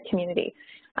again, in your community.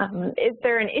 Is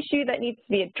there an issue that needs to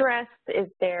be addressed? Is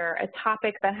there a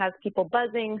topic that has people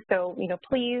buzzing? So,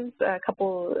 please,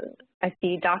 I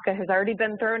see DACA has already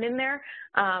been thrown in there.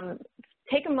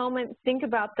 Take a moment, think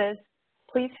about this.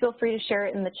 Please feel free to share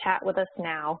it in the chat with us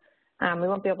now. We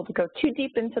won't be able to go too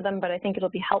deep into them, but I think it'll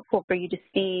be helpful for you to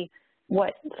see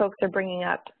what folks are bringing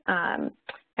up.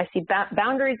 I see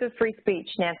boundaries of free speech,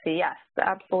 Nancy. Yes,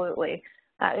 absolutely.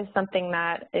 That is something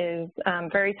that is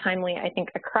very timely, I think,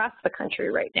 across the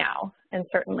country right now, and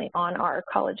certainly on our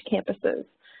college campuses.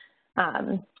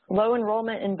 Low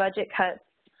enrollment and budget cuts,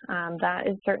 that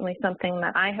is certainly something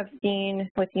that I have seen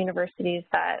with universities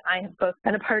that I have both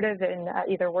been a part of and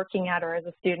either working at or as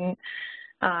a student,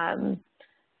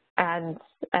 and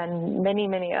many,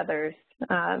 many others.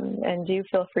 And do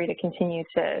feel free to continue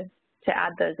to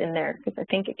add those in there, because I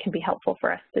think it can be helpful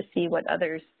for us to see what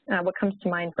others, what comes to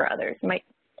mind for others.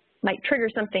 Might trigger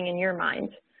something in your mind.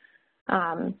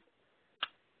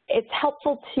 It's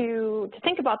helpful to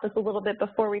think about this a little bit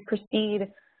before we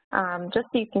proceed, just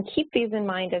so you can keep these in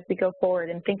mind as we go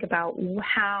forward and think about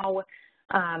how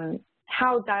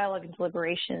how dialogue and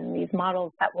deliberation, these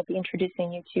models that we'll be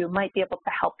introducing you to, might be able to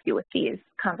help you with these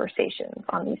conversations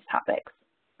on these topics.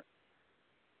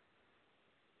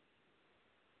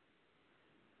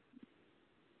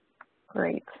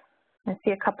 Great. I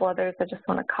see a couple others I just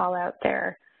want to call out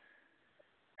there.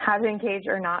 How to engage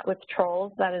or not with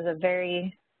trolls. That is a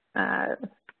very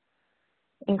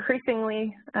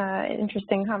increasingly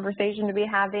interesting conversation to be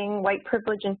having. White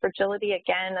privilege and fragility,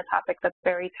 again, a topic that's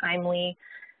very timely.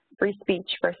 Free speech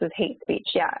versus hate speech.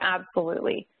 Yeah,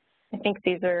 absolutely. I think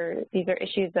these are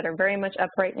issues that are very much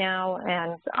up right now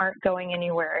and aren't going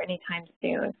anywhere anytime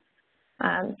soon.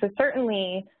 So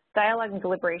certainly, dialogue and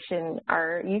deliberation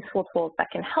are useful tools that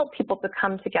can help people to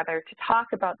come together to talk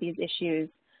about these issues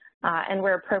and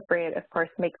where appropriate, of course,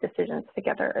 make decisions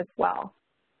together as well.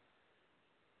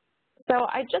 So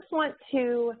I just want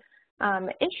to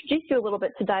introduce you a little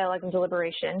bit to dialogue and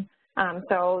deliberation.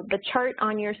 So the chart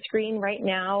on your screen right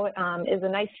now is a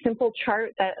nice simple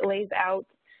chart that lays out,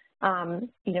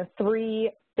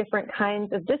 3 different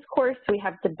kinds of discourse. We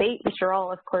have debate, which are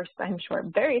all, of course, I'm sure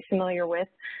very familiar with,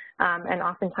 and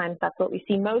oftentimes that's what we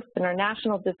see most in our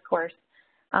national discourse.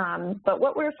 But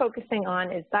what we're focusing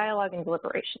on is dialogue and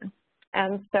deliberation.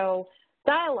 And so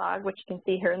dialogue, which you can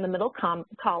see here in the middle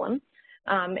column,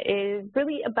 is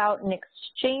really about an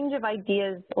exchange of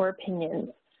ideas or opinions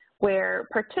where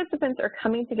participants are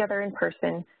coming together in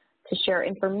person to share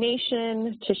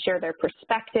information, to share their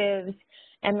perspectives,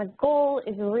 and the goal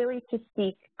is really to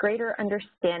seek greater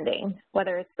understanding,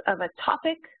 whether it's of a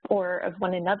topic or of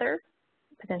one another,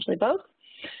 potentially both.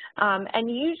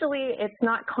 And usually it's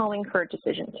not calling for a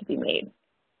decision to be made.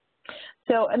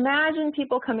 So imagine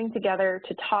people coming together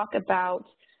to talk about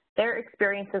their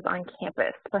experiences on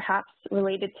campus, perhaps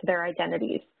related to their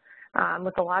identities,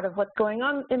 with a lot of what's going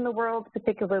on in the world,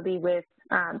 particularly with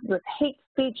hate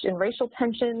speech and racial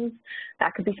tensions.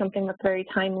 That could be something that's very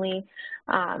timely.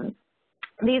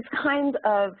 These kinds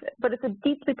of, but it's a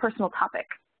deeply personal topic.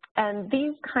 And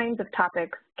these kinds of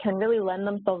topics can really lend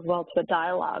themselves well to a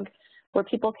dialogue where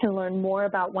people can learn more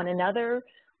about one another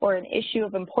or an issue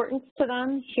of importance to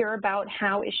them, hear about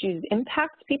how issues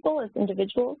impact people as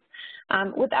individuals,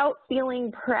 without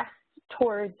feeling pressed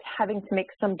towards having to make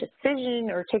some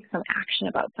decision or take some action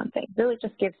about something. It really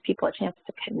just gives people a chance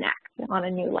to connect on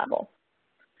a new level.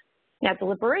 Now,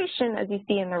 deliberation, as you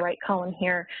see in the right column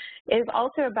here, is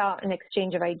also about an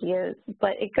exchange of ideas,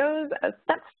 but it goes a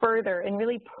step further in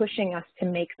really pushing us to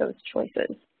make those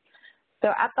choices. So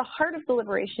at the heart of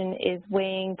deliberation is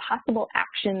weighing possible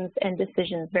actions and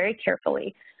decisions very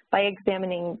carefully by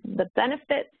examining the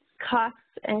benefits, costs,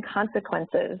 and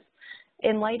consequences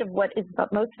in light of what is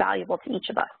most valuable to each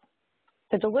of us.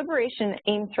 So deliberation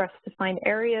aims for us to find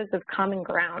areas of common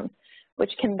ground,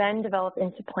 which can then develop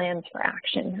into plans for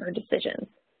action or decisions.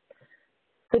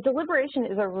 So deliberation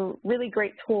is a really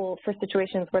great tool for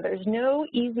situations where there's no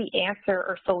easy answer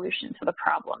or solution to the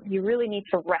problem. You really need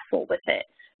to wrestle with it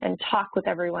and talk with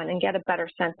everyone and get a better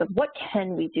sense of what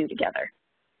can we do together.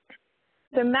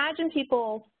 So imagine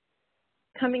people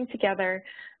coming together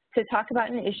to talk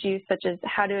about an issue such as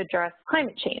how to address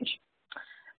climate change.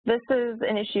 This is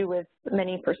an issue with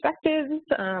many perspectives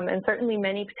and certainly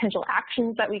many potential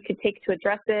actions that we could take to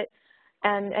address it.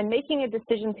 And making a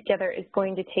decision together is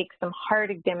going to take some hard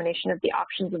examination of the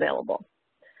options available.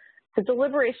 So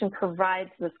deliberation provides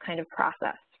this kind of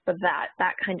process for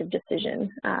that kind of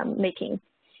decision making.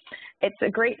 It's a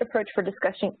great approach for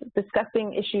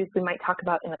discussing issues we might talk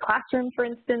about in the classroom, for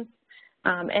instance,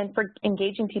 and for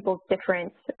engaging people's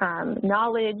different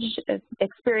knowledge,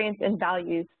 experience, and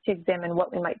values to examine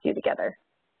what we might do together.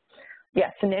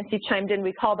 Yes, and Nancy chimed in,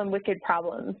 we call them wicked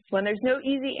problems. When there's no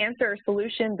easy answer or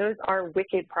solution, those are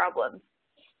wicked problems.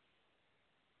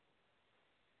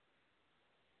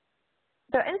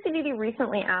 So NCDD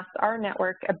recently asked our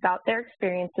network about their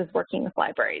experiences working with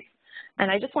libraries.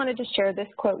 And I just wanted to share this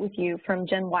quote with you from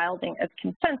Jen Wilding of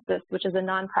Consensus, which is a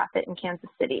nonprofit in Kansas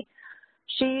City.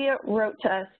 She wrote to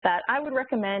us that I would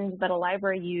recommend that a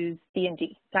library use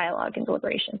D&D, dialogue and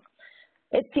deliberation.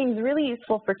 It seems really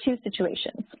useful for 2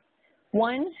 situations.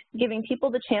 1, giving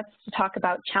people the chance to talk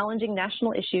about challenging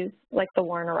national issues like the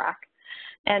war in Iraq.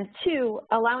 And 2,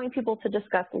 allowing people to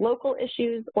discuss local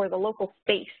issues or the local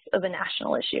space of a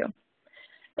national issue.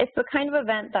 It's the kind of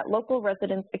event that local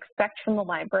residents expect from the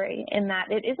library in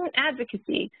that it isn't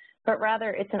advocacy, but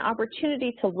rather it's an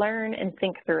opportunity to learn and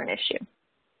think through an issue.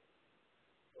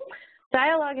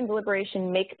 Dialogue and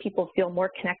deliberation make people feel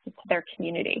more connected to their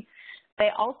community. They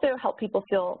also help people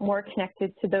feel more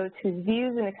connected to those whose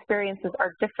views and experiences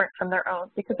are different from their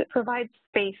own because it provides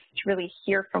space to really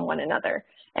hear from one another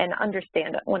and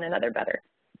understand one another better.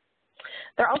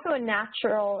 They're also a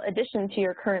natural addition to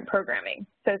your current programming.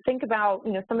 So think about,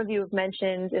 some of you have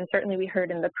mentioned, and certainly we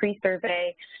heard in the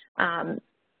pre-survey,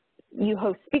 you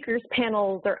host speakers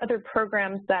panels or other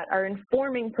programs that are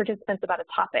informing participants about a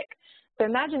topic. So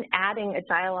imagine adding a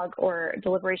dialogue or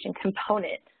deliberation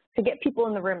component to get people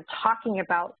in the room talking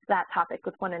about that topic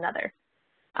with one another.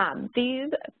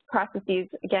 These processes,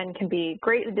 again, can be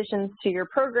great additions to your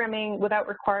programming without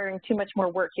requiring too much more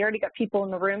work. You already got people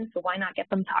in the room, so why not get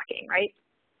them talking, right?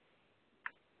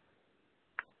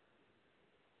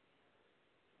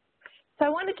 So I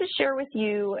wanted to share with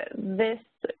you this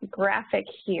graphic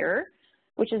here,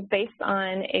 which is based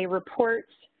on a report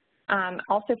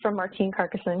also from Martin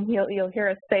Carcassonne. You'll hear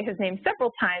us say his name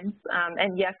several times,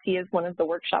 and yes, he is one of the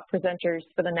workshop presenters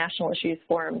for the National Issues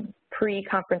Forum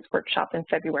pre-conference workshop in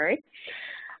February.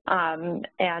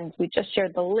 And we just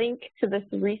shared the link to this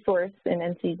resource in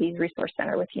NCDD's Resource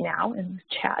Center with you now in the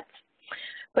chat.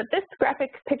 But this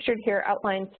graphic pictured here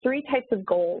outlines 3 types of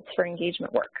goals for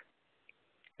engagement work.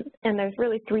 And there's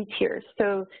really 3 tiers.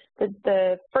 So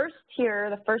the first tier,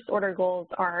 the first order goals,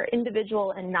 are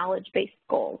individual and knowledge-based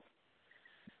goals.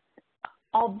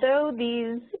 Although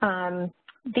these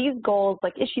goals,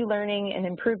 like issue learning and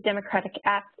improved democratic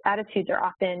attitudes, are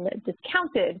often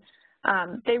discounted,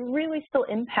 they really still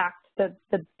impact the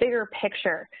bigger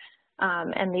picture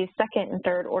and these second and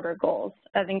third order goals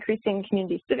of increasing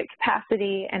community civic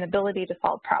capacity and ability to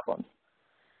solve problems.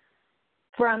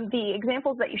 From the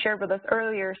examples that you shared with us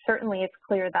earlier, certainly it's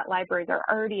clear that libraries are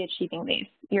already achieving these.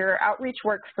 Your outreach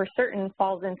work for certain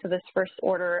falls into this first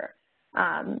order.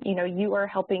 You are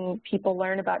helping people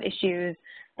learn about issues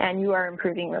and you are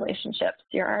improving relationships.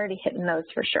 You're already hitting those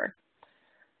for sure.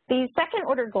 The second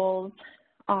order goals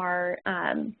are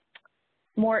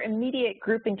more immediate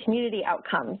group and community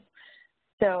outcomes.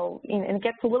 So, and it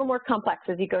gets a little more complex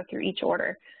as you go through each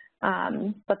order.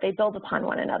 But they build upon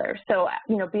one another. So,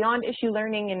 beyond issue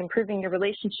learning and improving your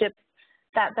relationships,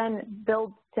 that then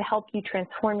builds to help you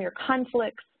transform your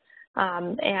conflicts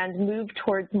and move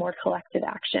towards more collective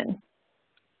action.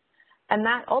 And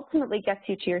that ultimately gets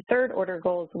you to your third order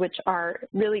goals, which are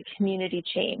really community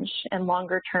change and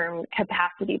longer term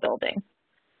capacity building.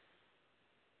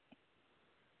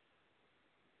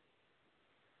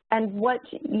 And what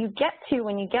you get to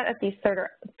when you get at these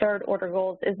third order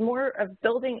goals is more of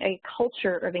building a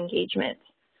culture of engagement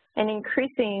and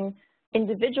increasing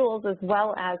individuals as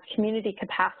well as community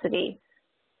capacity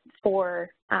for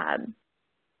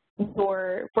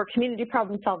community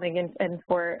problem solving and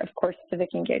for, of course,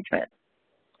 civic engagement.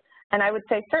 And I would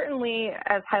say certainly,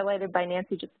 as highlighted by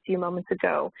Nancy just a few moments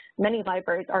ago, many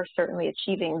libraries are certainly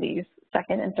achieving these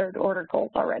second and third order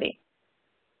goals already.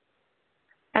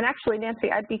 And actually,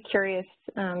 Nancy, I'd be curious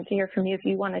to hear from you if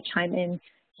you want to chime in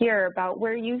here about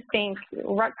where you think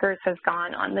Rutgers has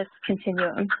gone on this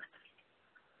continuum.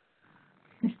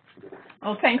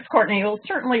 Well, thanks, Courtney. Well,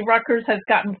 certainly Rutgers has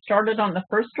gotten started on the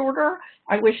first order.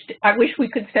 I wish we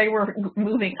could say we're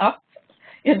moving up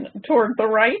toward the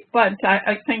right, but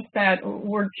I think that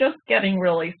we're just getting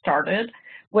really started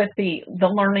with the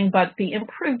learning, but the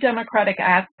improved democratic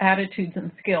attitudes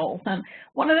and skills. And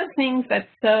one of the things that's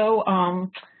so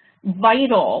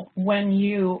vital when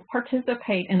you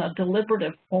participate in a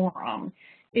deliberative forum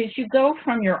is you go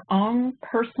from your own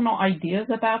personal ideas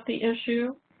about the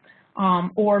issue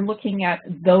or looking at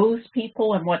those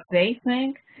people and what they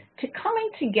think, to coming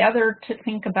together to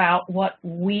think about what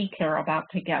we care about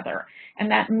together. And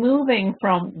that moving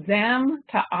from them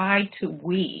to I to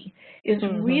we is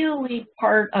really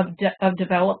part of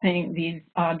developing these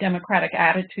democratic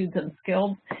attitudes and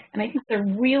skills. And I think they're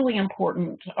really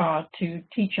important to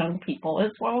teach young people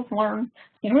as well as learn.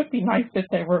 It would be nice if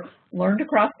they were learned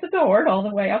across the board all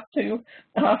the way up to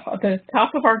the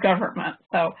top of our government.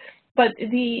 So. But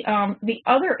the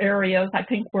other areas, I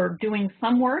think we're doing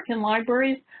some work in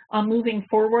libraries moving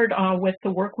forward with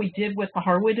the work we did with the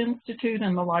Harwood Institute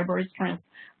and the Libraries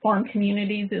Transform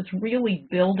Communities is really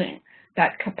building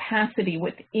that capacity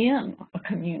within a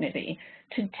community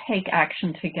to take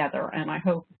action together. And I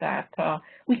hope that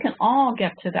we can all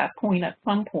get to that point at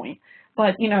some point.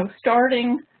 But,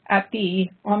 starting at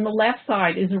on the left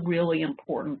side is a really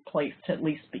important place to at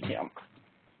least begin.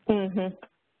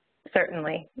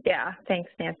 Certainly. Yeah. Thanks,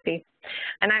 Nancy.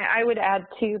 And I would add,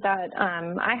 too, that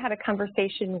I had a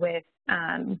conversation with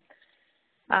a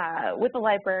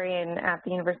librarian at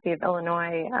the University of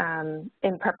Illinois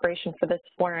in preparation for this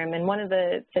forum. And one of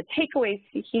the takeaways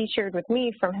he shared with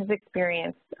me from his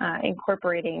experience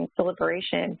incorporating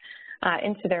deliberation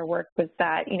into their work was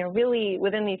that, really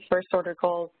within these first order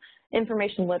goals,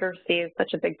 information literacy is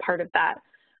such a big part of that.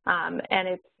 And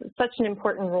it's such an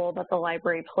important role that the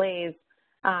library plays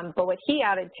But what he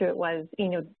added to it was,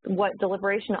 what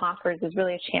Deliberation offers is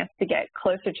really a chance to get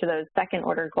closer to those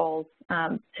second-order goals,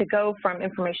 to go from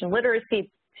information literacy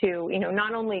to,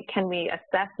 not only can we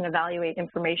assess and evaluate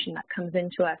information that comes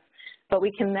into us, but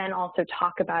we can then also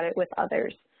talk about it with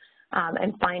others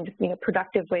and find,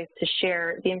 productive ways to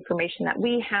share the information that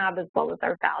we have as well as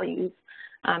our values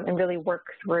and really work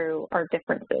through our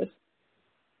differences.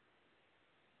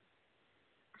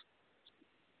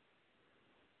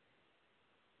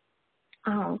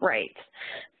 All right,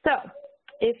 so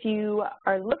if you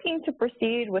are looking to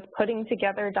proceed with putting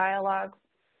together dialogues,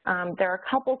 there are a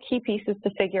couple key pieces to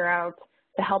figure out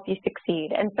to help you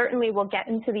succeed. And certainly we'll get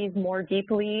into these more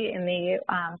deeply in the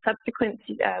subsequent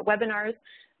webinars,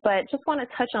 but just want to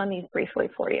touch on these briefly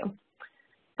for you.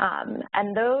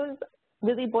 And those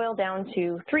really boil down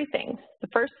to three things. The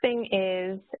first thing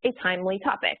is a timely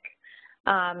topic.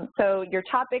 So your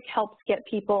topic helps get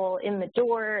people in the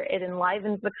door, it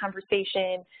enlivens the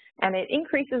conversation, and it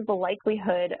increases the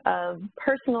likelihood of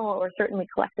personal or certainly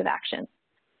collective action.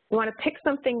 You want to pick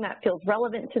something that feels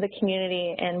relevant to the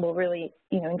community and will really,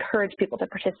 encourage people to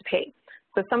participate.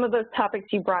 So some of those topics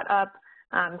you brought up,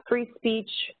 free speech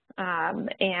and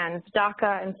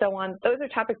DACA and so on, those are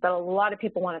topics that a lot of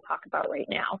people want to talk about right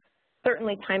now.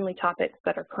 Certainly timely topics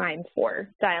that are primed for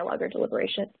dialogue or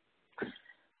deliberation.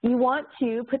 You want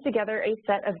to put together a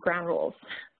set of ground rules.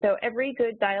 So every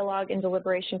good dialogue and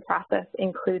deliberation process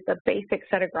includes a basic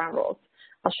set of ground rules.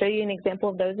 I'll show you an example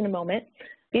of those in a moment.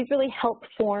 These really help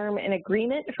form an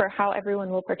agreement for how everyone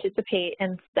will participate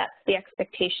and set the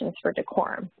expectations for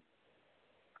decorum.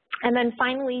 And then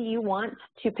finally, you want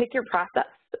to pick your process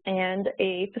and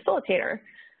a facilitator.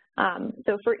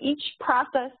 So for each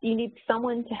process, you need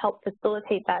someone to help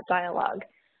facilitate that dialogue.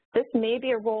 This may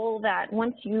be a role that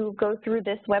once you go through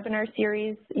this webinar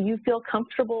series, you feel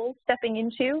comfortable stepping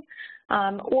into,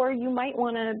 or you might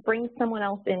want to bring someone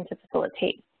else in to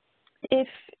facilitate. If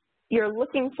you're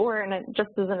looking for, and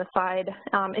just as an aside,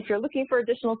 if you're looking for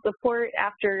additional support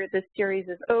after this series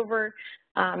is over,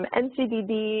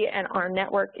 NCDD and our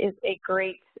network is a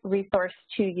great resource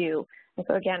to you. And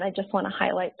so again, I just want to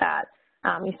highlight that.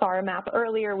 You saw our map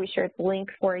earlier, we shared the link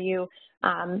for you.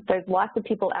 There's lots of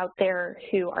people out there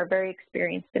who are very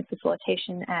experienced in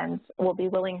facilitation and will be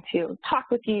willing to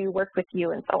talk with you, work with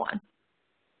you, and so on.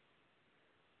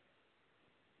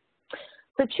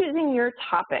 So choosing your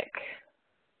topic.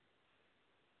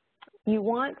 You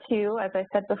want to, as I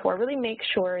said before, really make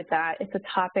sure that it's a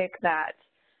topic that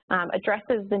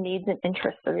addresses the needs and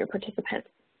interests of your participants.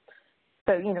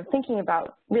 So, thinking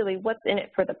about really what's in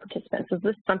it for the participants. Is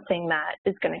this something that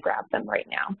is going to grab them right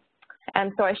now?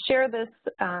 And so I share this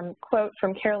quote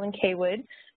from Carolyn Kaywood,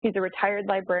 who's a retired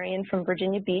librarian from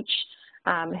Virginia Beach,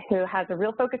 who has a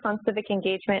real focus on civic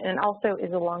engagement and also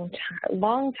is a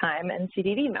long-time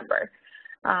NCDD member.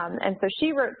 And so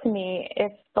she wrote to me,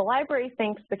 if the library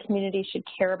thinks the community should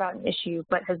care about an issue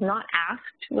but has not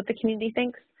asked what the community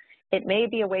thinks, it may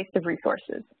be a waste of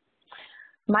resources.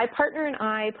 My partner and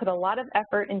I put a lot of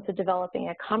effort into developing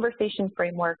a conversation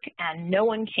framework and no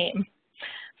one came.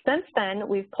 Since then,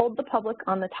 we've polled the public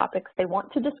on the topics they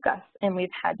want to discuss and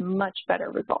we've had much better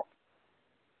results.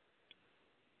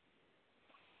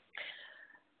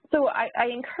 So I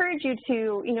encourage you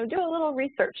to, do a little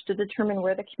research to determine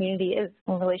where the community is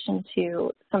in relation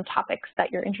to some topics that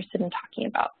you're interested in talking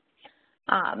about.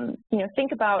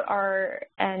 Think about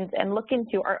and look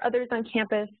into, are others on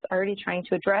campus already trying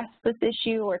to address this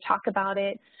issue or talk about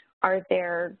it? Are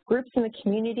there groups in the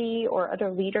community or other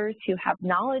leaders who have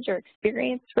knowledge or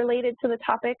experience related to the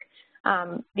topic?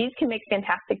 These can make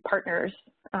fantastic partners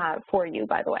for you,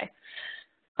 by the way.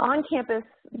 On campus,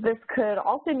 this could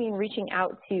also mean reaching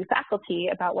out to faculty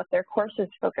about what their courses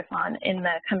focus on in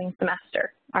the coming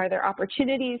semester. Are there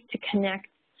opportunities to connect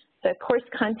the course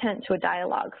content to a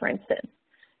dialogue, for instance?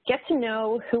 Get to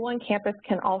know who on campus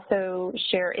can also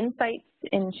share insights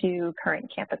into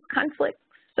current campus conflicts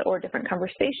or different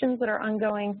conversations that are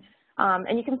ongoing,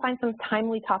 and you can find some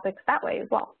timely topics that way as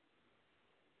well.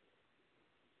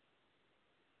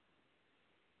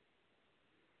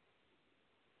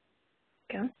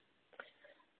 Okay.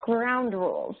 Ground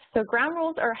rules. So ground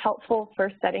rules are helpful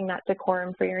for setting that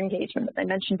decorum for your engagement, as I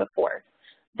mentioned before.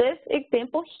 This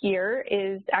example here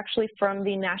is actually from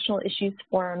the National Issues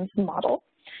Forum's model.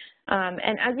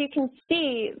 And as you can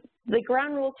see, the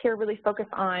ground rules here really focus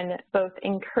on both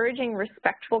encouraging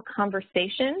respectful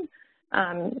conversation.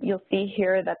 You'll see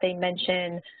here that they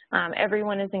mention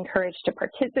everyone is encouraged to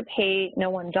participate, no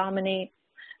one dominates.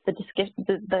 The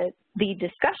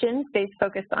discussion stays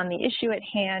focused on the issue at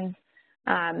hand,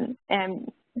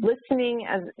 and listening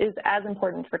is as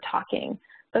important for talking.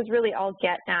 Those really all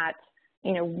get at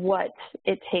what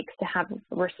it takes to have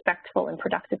respectful and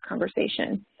productive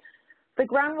conversation. The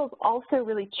ground rules also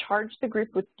really charge the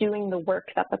group with doing the work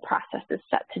that the process is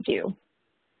set to do.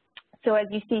 So as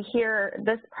you see here,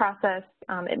 this process,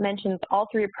 it mentions all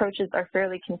three approaches are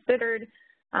fairly considered.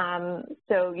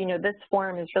 So, this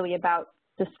forum is really about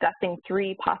discussing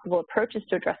three possible approaches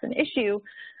to address an issue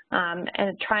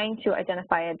and trying to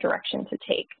identify a direction to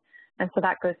take. And so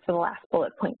that goes to the last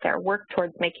bullet point there, work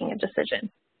towards making a decision.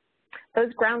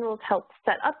 Those ground rules help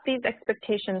set up these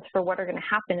expectations for what are going to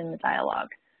happen in the dialogue.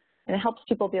 And it helps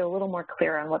people be a little more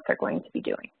clear on what they're going to be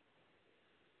doing.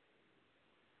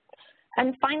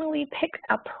 And finally, pick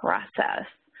a process.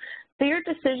 So your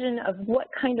decision of what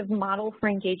kind of model for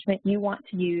engagement you want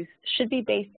to use should be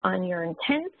based on your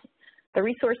intent, the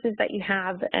resources that you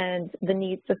have, and the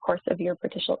needs, of course, of your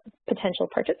potential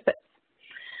participants.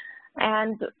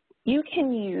 And you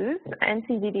can use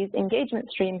NCDD's engagement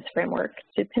streams framework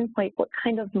to pinpoint what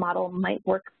kind of model might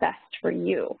work best for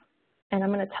you. And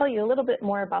I'm going to tell you a little bit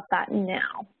more about that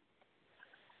now.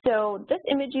 So this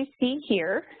image you see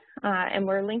here, and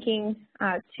we're linking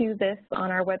to this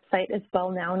on our website as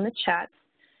well now in the chat,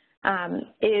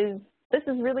 this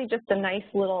is really just a nice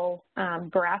little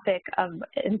graphic of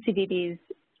NCDD's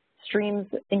streams,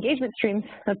 engagement streams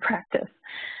of practice.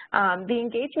 The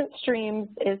engagement streams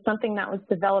is something that was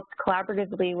developed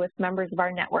collaboratively with members of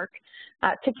our network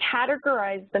to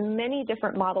categorize the many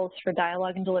different models for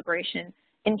dialogue and deliberation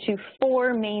into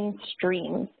 4 main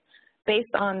streams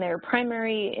based on their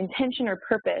primary intention or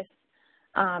purpose.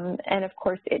 And of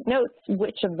course, it notes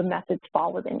which of the methods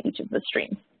fall within each of the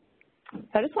streams.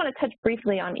 So I just want to touch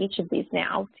briefly on each of these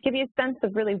now to give you a sense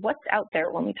of really what's out there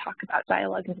when we talk about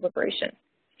dialogue and deliberation.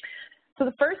 So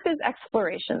the first is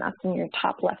exploration. That's in your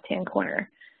top left-hand corner.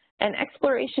 And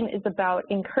exploration is about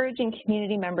encouraging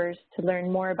community members to learn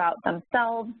more about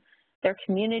themselves, their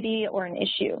community, or an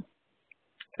issue.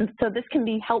 And so this can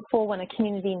be helpful when a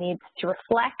community needs to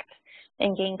reflect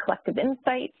and gain collective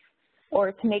insights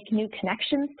or to make new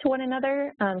connections to one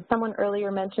another. Someone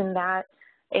earlier mentioned that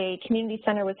a community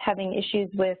center was having issues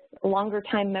with longer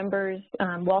time members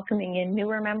welcoming in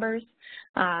newer members.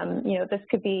 This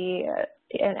could be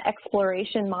an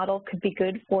exploration model could be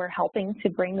good for helping to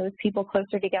bring those people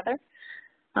closer together.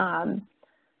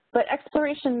 But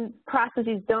exploration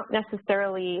processes don't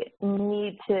necessarily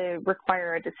need to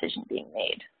require a decision being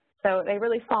made. So they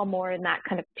really fall more in that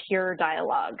kind of pure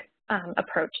dialogue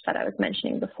approach that I was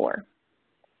mentioning before.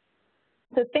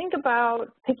 So think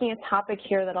about picking a topic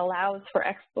here that allows for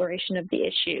exploration of the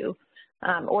issue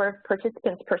or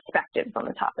participants' perspectives on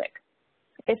the topic.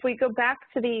 If we go back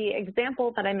to the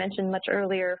example that I mentioned much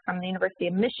earlier from the University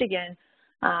of Michigan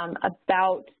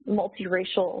about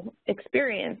multiracial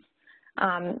experience,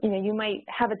 you might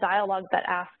have a dialogue that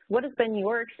asks, what has been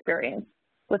your experience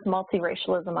with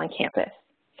multiracialism on campus?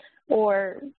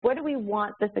 Or what do we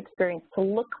want this experience to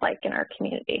look like in our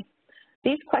community?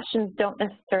 These questions don't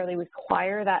necessarily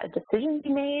require that a decision be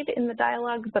made in the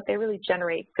dialogue, but they really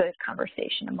generate good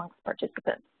conversation amongst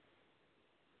participants.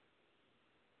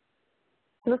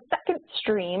 So the second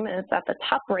stream, and it's at the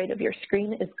top right of your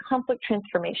screen, is conflict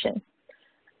transformation.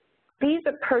 These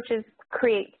approaches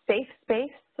create safe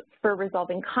space for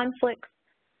resolving conflicts,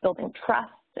 building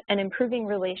trust, and improving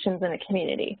relations in a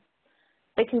community.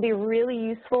 They can be really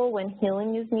useful when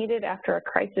healing is needed after a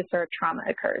crisis or a trauma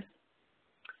occurs.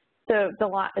 So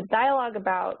the dialogue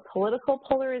about political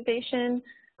polarization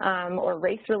or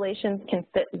race relations can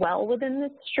fit well within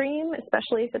this stream,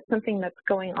 especially if it's something that's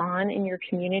going on in your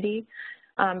community.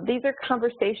 These are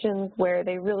conversations where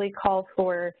they really call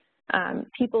for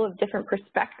people of different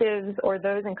perspectives or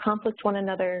those in conflict with one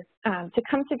another to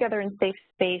come together in safe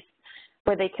space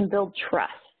where they can build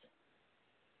trust.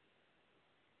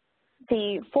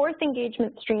 The fourth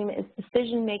engagement stream is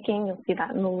decision making. You'll see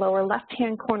that in the lower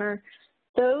left-hand corner.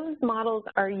 Those models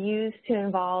are used to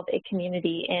involve a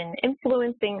community in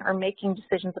influencing or making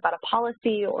decisions about a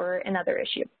policy or another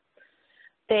issue.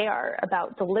 They are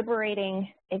about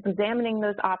deliberating, examining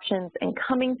those options, and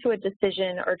coming to a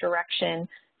decision or direction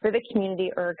for the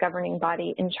community or governing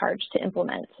body in charge to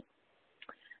implement.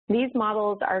 These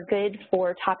models are good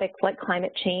for topics like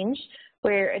climate change,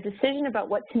 where a decision about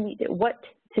what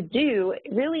to do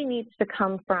really needs to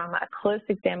come from a close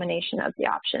examination of the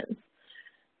options.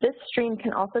 This stream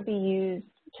can also be used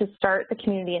to start the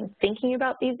community in thinking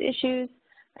about these issues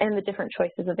and the different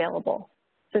choices available.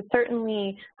 So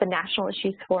certainly the National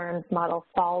Issues Forums model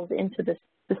falls into this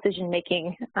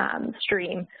decision-making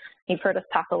stream. You've heard us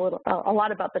talk a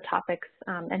lot about the topics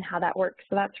and how that works.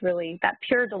 So that's really, that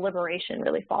pure deliberation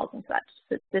really falls into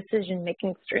that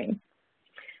decision-making stream.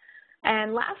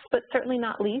 And last but certainly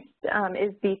not least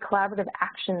is the collaborative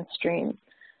action stream.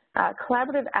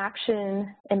 Collaborative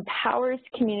action empowers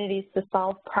communities to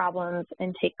solve problems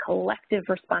and take collective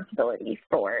responsibility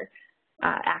for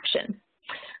action.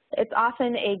 It's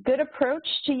often a good approach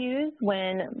to use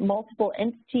when multiple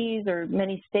entities or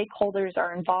many stakeholders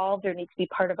are involved or need to be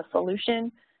part of a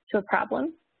solution to a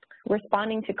problem.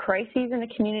 Responding to crises in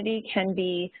a community can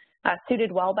be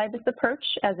suited well by this approach,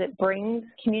 as it brings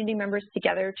community members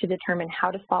together to determine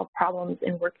how to solve problems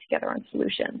and work together on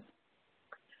solutions.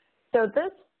 So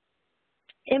this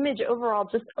image overall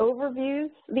just overviews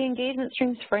the engagement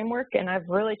streams framework, and I've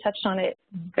really touched on it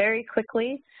very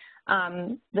quickly.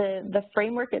 The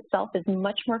framework itself is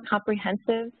much more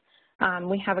comprehensive.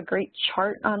 We have a great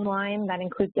chart online that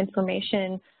includes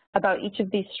information about each of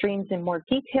these streams in more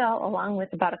detail, along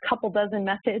with about a couple dozen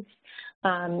methods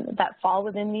that fall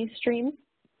within these streams.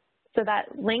 So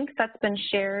that link that's been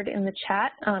shared in the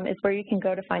chat is where you can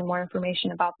go to find more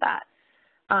information about that.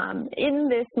 In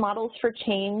this Models for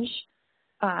Change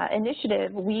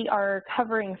initiative, we are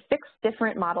covering 6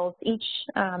 different models, each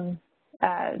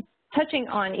touching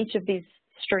on each of these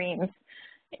streams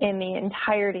in the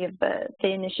entirety of the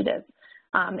initiative.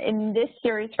 In this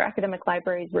series for academic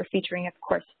libraries, we're featuring, of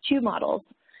course, 2 models.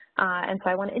 And so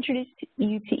I want to introduce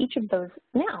you to each of those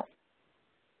now.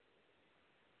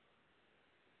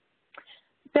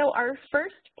 So our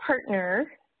first partner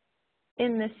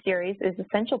in this series is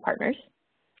Essential Partners,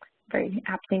 very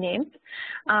aptly named.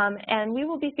 And we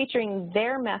will be featuring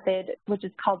their method, which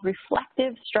is called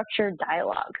Reflective Structured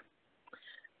Dialogue.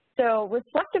 So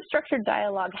reflective structured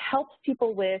dialogue helps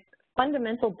people with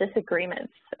fundamental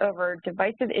disagreements over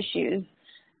divisive issues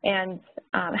and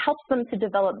helps them to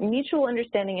develop mutual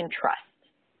understanding and trust.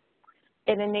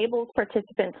 It enables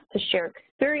participants to share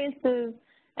experiences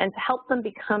and to help them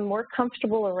become more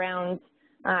comfortable around,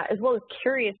 as well as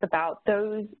curious about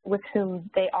those with whom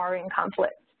they are in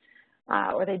conflict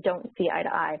or they don't see eye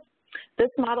to eye. This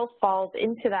model falls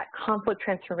into that conflict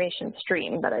transformation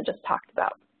stream that I just talked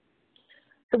about.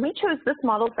 So we chose this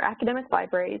model for academic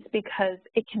libraries because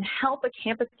it can help a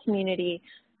campus community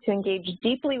to engage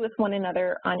deeply with one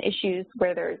another on issues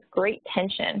where there's great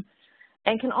tension,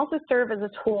 and can also serve as a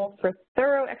tool for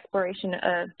thorough exploration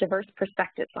of diverse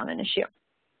perspectives on an issue.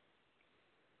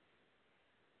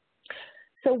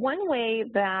 So one way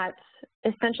that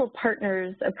Essential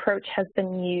Partners approach has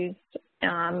been used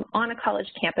on a college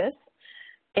campus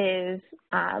is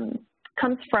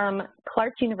comes from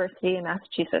Clark University in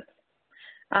Massachusetts,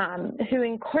 who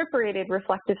incorporated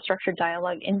reflective structured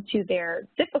dialogue into their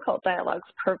difficult dialogues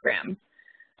program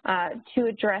to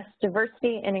address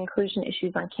diversity and inclusion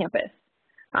issues on campus.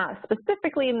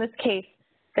 Specifically in this case,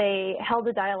 they held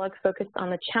a dialogue focused on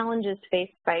the challenges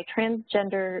faced by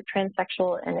transgender,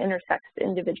 transsexual, and intersex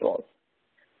individuals.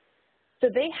 So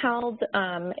they held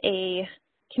a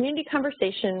community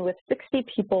conversation with 60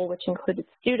 people, which included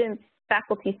students,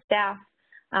 faculty, staff,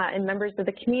 and members of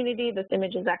the community. This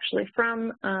image is actually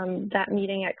from that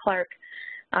meeting at Clark.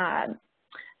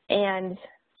 And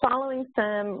following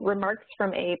some remarks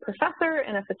from a professor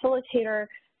and a facilitator,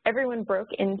 everyone broke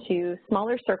into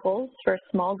smaller circles for a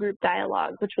small group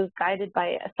dialogue, which was guided by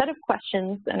a set of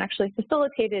questions and actually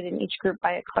facilitated in each group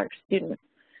by a Clark student.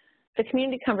 The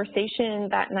community conversation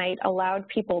that night allowed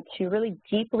people to really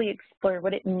deeply explore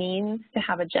what it means to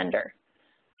have a gender.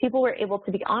 People were able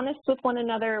to be honest with one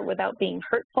another without being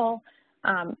hurtful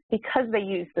because they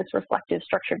used this reflective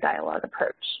structured dialogue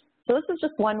approach. So this is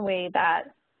just one way that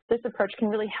this approach can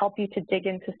really help you to dig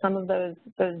into some of those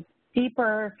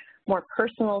deeper, more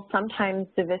personal, sometimes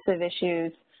divisive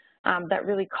issues that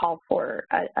really call for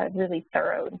a really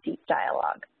thorough and deep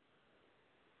dialogue.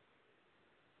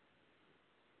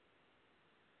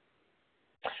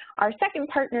 Our second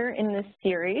partner in this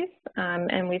series,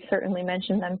 and we've certainly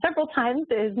mentioned them several times,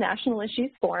 is National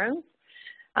Issues Forums.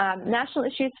 National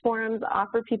Issues Forums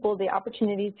offer people the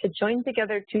opportunity to join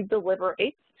together to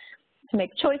deliberate, to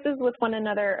make choices with one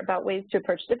another about ways to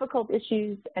approach difficult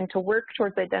issues, and to work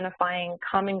towards identifying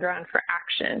common ground for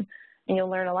action. And you'll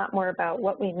learn a lot more about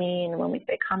what we mean when we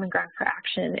say common ground for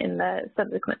action in the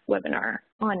subsequent webinar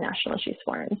on National Issues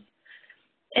Forums.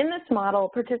 In this model,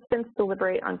 participants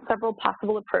deliberate on several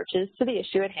possible approaches to the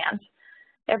issue at hand.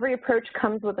 Every approach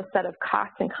comes with a set of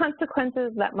costs and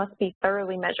consequences that must be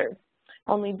thoroughly measured.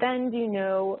 Only then do you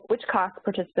know which costs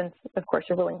participants, of course,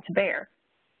 are willing to bear.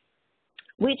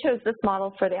 We chose this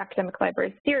model for the Academic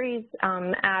Library series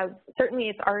as certainly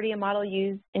it's already a model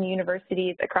used in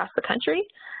universities across the country,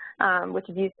 which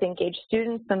is used to engage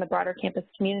students and the broader campus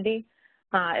community.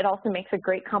 It also makes a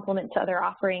great complement to other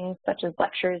offerings such as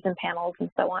lectures and panels and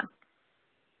so on.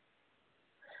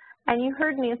 And you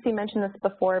heard Nancy mention this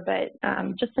before, but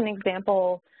just an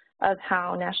example of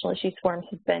how National Issues Forums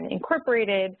has been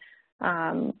incorporated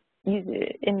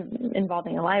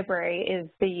involving a library is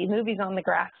the Movies on the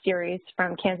Graph series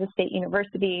from Kansas State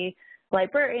University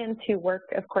librarians who work,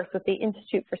 of course, with the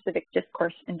Institute for Civic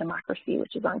Discourse and Democracy,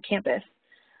 which is on campus.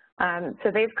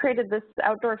 So they've created this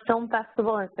outdoor film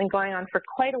festival, and it's been going on for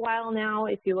quite a while now.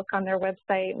 If you look on their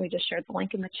website, and we just shared the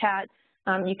link in the chat,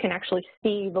 you can actually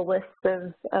see the list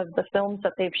of the films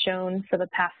that they've shown for the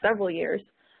past several years.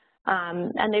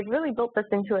 And they've really built this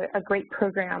into a great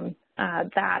program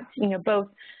that, both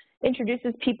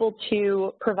introduces people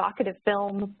to provocative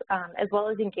films as well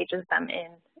as engages them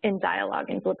in dialogue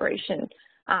and deliberation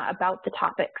about the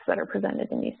topics that are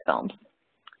presented in these films.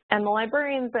 And the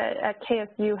librarians at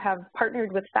KSU have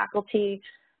partnered with faculty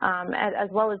as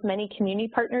well as many community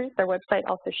partners. Their website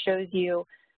also shows you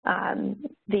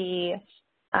the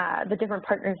different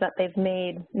partners that they've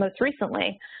made most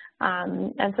recently.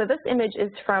 And so this image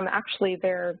is from actually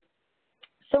their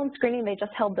film screening they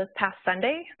just held this past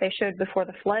Sunday. They showed Before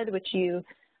the Flood, which you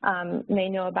may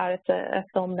know about. It's a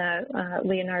film that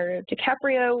Leonardo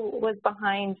DiCaprio was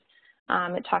behind.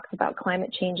 It talks about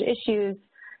climate change issues,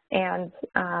 and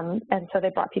so they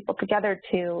brought people together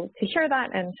to hear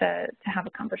that and to have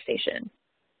a conversation.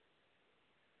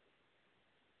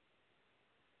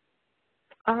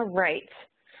 All right.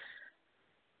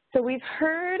 So we've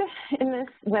heard in this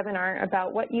webinar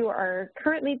about what you are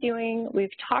currently doing. We've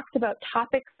talked about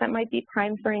topics that might be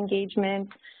primed for engagement,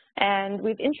 and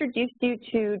we've introduced you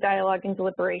to dialogue and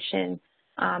deliberation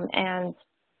and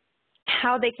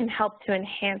how they can help to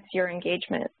enhance your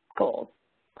engagement goals.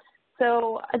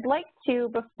 So I'd like to,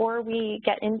 before we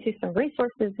get into some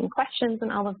resources and questions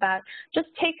and all of that, just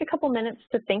take a couple minutes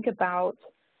to think about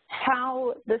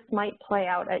how this might play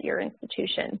out at your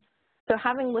institution. So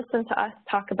having listened to us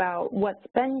talk about what's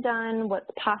been done, what's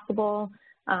possible,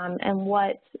 and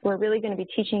what we're really going to be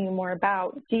teaching you more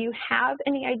about, do you have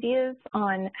any ideas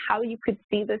on how you could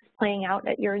see this playing out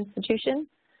at your institution?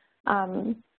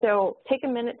 So take a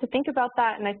minute to think about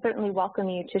that, and I certainly welcome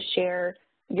you to share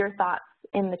your thoughts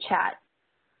in the chat.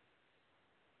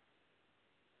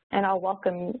 And I'll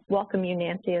welcome you,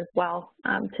 Nancy, as well,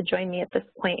 to join me at this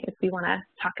point if we want to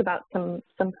talk about some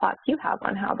thoughts you have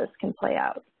on how this can play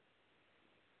out.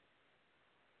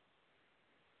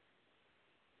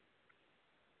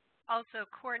 Also,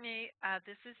 Courtney,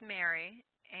 this is Mary,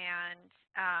 and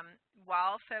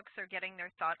while folks are getting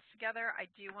their thoughts together,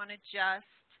 I do want to just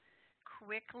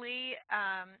quickly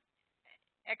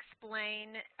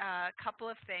explain a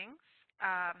couple of things.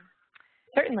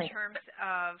 Certainly. In terms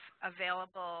of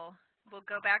available, we'll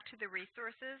go back to the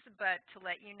resources, but to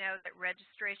let you know that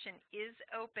registration is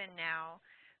open now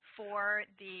for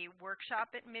the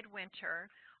workshop at Midwinter.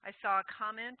 I saw a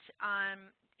comment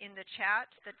in the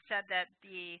chat that said that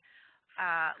the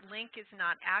link is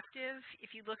not active.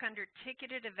 If you look under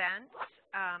ticketed events,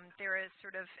 there is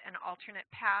sort of an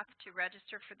alternate path to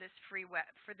register for this free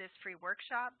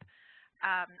workshop.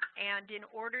 And in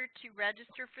order to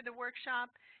register for the workshop,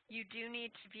 you do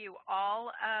need to view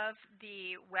all of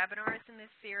the webinars in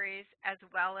this series as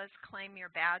well as claim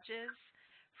your badges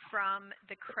from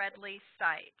the Credly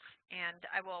site. And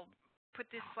I will put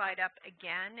this slide up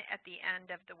again at the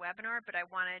end of the webinar, but I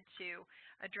wanted to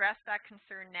address that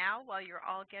concern now while you're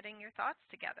all getting your thoughts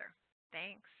together.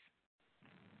 Thanks.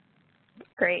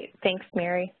 Great. Thanks,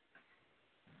 Mary.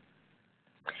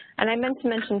 And I meant to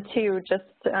mention, too, just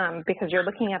because you're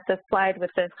looking at this slide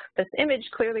with this image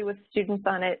clearly with students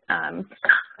on it,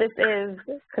 this is,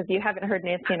 because you haven't heard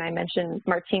Nancy and I mention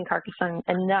Martine Carcassonne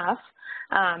enough,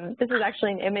 this is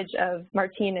actually an image of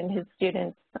Martine and his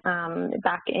students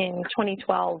back in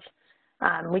 2012.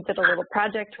 We did a little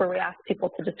project where we asked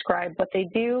people to describe what they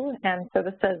do, and so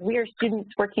this says, "We are students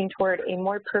working toward a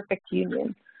more perfect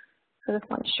union." So I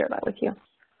just want to share that with you.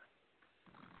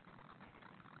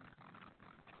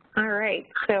 All right,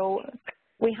 so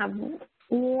we have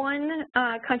one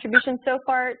contribution so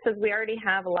far. It says we already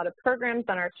have a lot of programs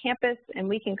on our campus, and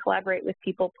we can collaborate with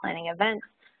people planning events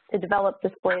to develop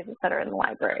displays, et cetera, in the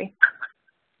library.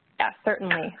 Yeah,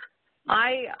 certainly.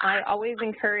 I always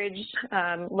encourage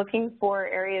looking for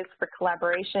areas for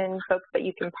collaboration, folks that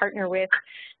you can partner with.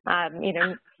 You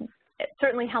know, it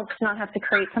certainly helps to not have to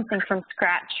create something from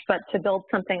scratch, but to build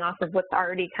something off of what's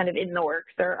already kind of in the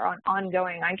works or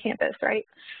ongoing on campus, right?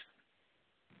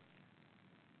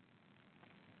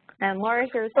 And Laura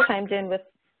here has chimed in with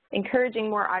encouraging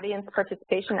more audience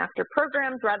participation after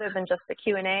programs rather than just the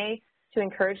Q&A to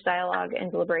encourage dialogue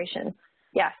and deliberation.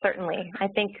 Yeah, certainly. I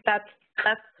think that's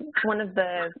one of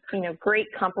the great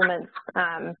compliments.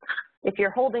 If you're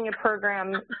holding a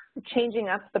program, changing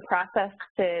up the process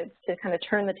to kind of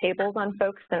turn the tables on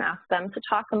folks and ask them to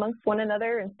talk amongst one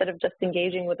another instead of just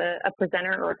engaging with a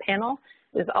presenter or a panel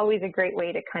is always a great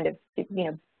way to kind of,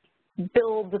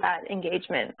 build that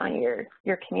engagement on your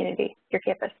community, your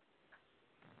campus.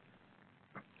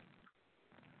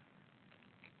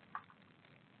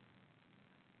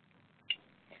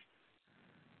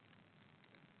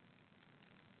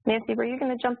 Nancy, were you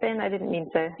going to jump in? I didn't mean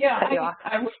to cut you off.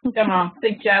 I was going to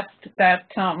suggest that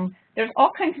there's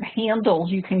all kinds of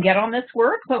handles you can get on this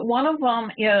work, but one of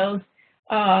them is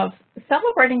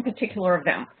celebrating particular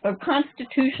events. So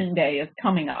Constitution Day is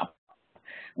coming up.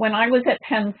 When I was at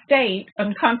Penn State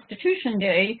on Constitution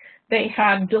Day, they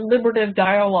had deliberative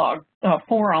dialogue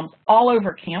forums all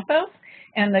over campus,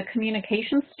 and the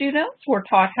communication students were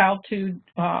taught how to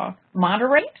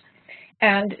moderate,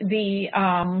 and the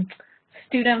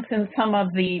students in some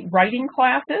of the writing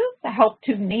classes helped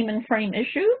to name and frame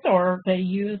issues, or they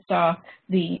used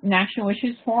the National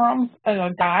Issues Forum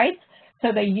guides.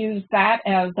 So they used that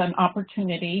as an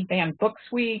opportunity. Banned Books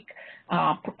Week,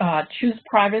 Choose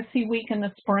Privacy Week in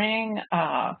the spring,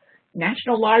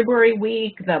 National Library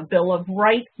Week, the Bill of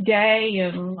Rights Day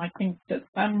in, I think,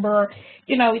 December.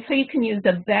 So you can use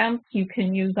events, you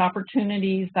can use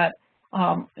opportunities that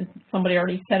somebody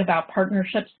already said about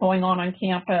partnerships going on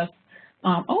campus.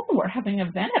 Oh, we're having an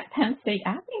event at Penn State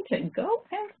Abington. Go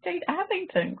Penn State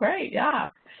Abington. Great, yeah.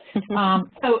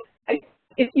 So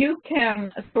if you can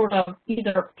sort of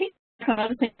either pick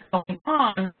other things going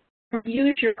on or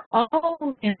use your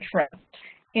own interest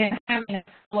in having a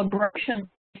celebration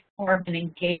or an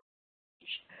engagement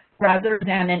rather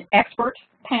than an expert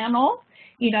panel,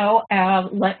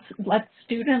 let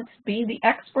students be the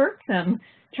experts and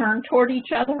turn toward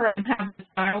each other and have this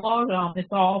dialogue. It's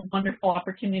all wonderful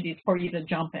opportunities for you to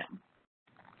jump in.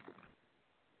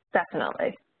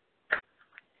 Definitely.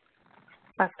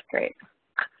 That's great.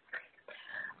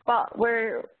 Well,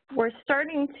 we're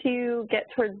starting to get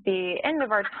towards the end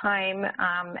of our time,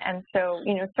 and so,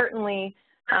 certainly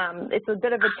it's a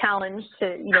bit of a challenge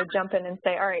to, jump in and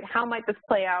say, all right, how might this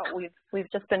play out?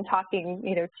 We've just been talking,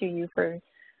 to you for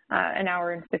an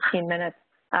hour and 15 minutes.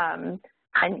 And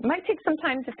it might take some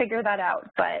time to figure that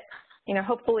out, but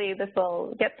hopefully this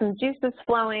will get some juices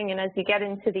flowing, and as you get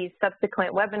into these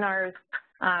subsequent webinars,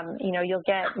 you'll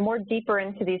get more deeper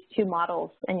into these two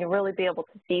models, and you'll really be able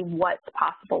to see what's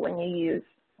possible when you use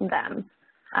them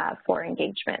for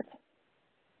engagement.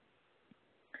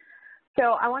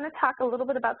 So I want to talk a little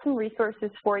bit about some resources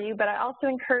for you, but I also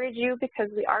encourage you, because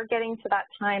we are getting to that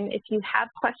time, if you have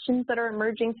questions that are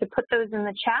emerging, to put those in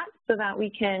the chat so that we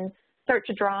can start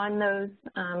to draw on those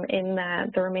in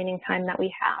the remaining time that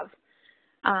we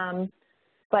have.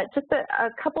 But just a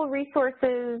couple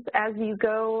resources as you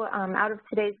go out of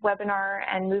today's webinar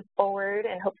and move forward,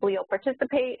 and hopefully you'll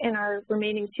participate in our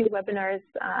remaining two webinars,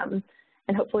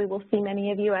 and hopefully we'll see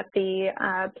many of you at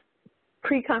the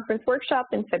pre-conference workshop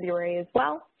in February as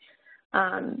well.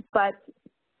 But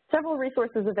several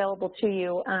resources available to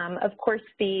you. Of course,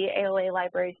 the ALA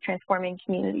Libraries Transforming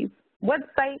Communities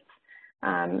website,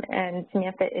 and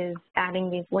Samantha is adding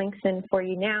these links in for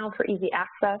you now for easy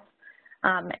access.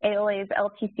 ALA's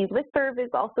LTC listserv is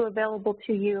also available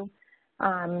to you.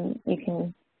 You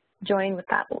can join with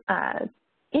that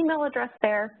email address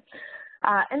there.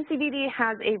 NCDD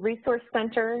has a resource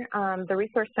center. The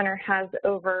resource center has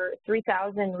over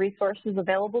 3,000 resources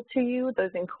available to you.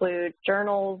 Those include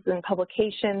journals and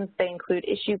publications. They include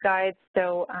issue guides,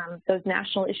 so those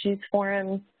national issues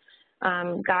forums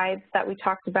guides that we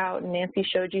talked about, and Nancy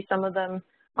showed you some of them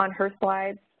on her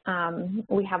slides.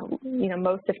 We have,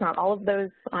 most, if not all of those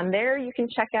on there you can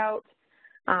check out.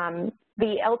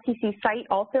 The LTC site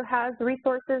also has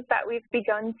resources that we've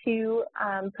begun to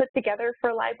put together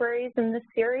for libraries in this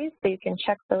series, so you can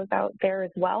check those out there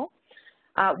as well.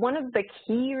 One of the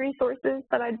key resources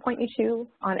that I'd point you to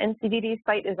on NCDD's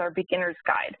site is our beginner's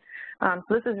guide.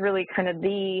 So this is really kind of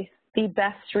the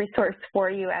best resource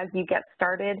for you as you get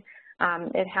started.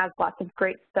 It has lots of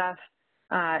great stuff.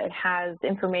 It has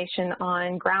information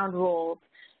on ground rules.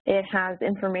 It has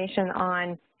information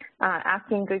on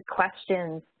asking good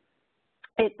questions.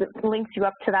 It links you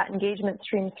up to that engagement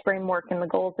streams framework and the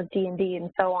goals of D&D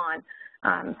and so on.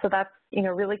 So that's,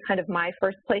 really kind of my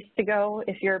first place to go.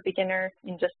 If you're a beginner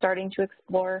and just starting to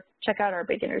explore, check out our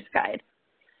beginner's guide.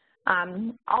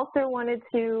 Also wanted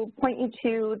to point you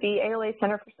to the ALA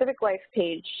Center for Civic Life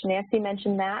page. Nancy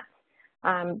mentioned that.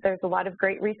 There's a lot of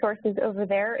great resources over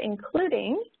there,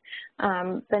 including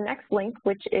the next link,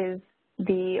 which is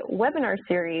the webinar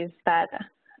series that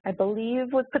I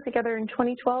believe was put together in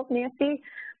 2012, Nancy.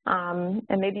 And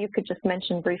maybe you could just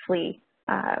mention briefly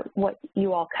what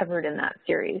you all covered in that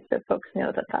series, so folks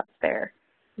know that that's there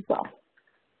as well.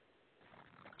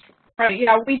 Right,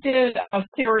 yeah, we did a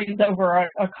series over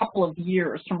a couple of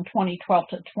years, from 2012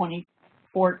 to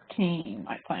 2014,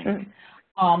 I think,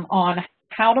 on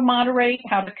how to moderate,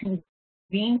 how to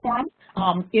convene forums,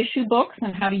 issue books,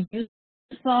 and how to use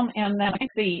them. And then I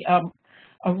think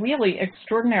a really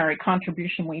extraordinary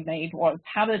contribution we made was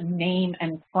how to name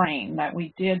and frame, that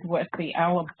we did with the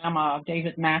Alabama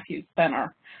David Matthews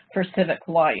Center for Civic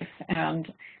Life.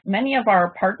 And many of our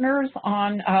partners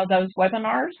on those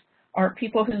webinars are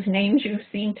people whose names you've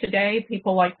seen today,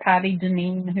 people like Patty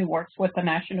Deneen, who works with the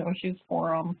National Issues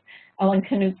Forum, Ellen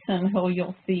Knutson, who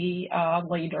you'll see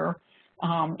later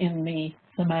in the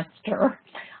semester.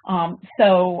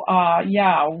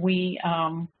 Yeah,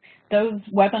 those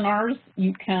webinars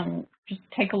you can just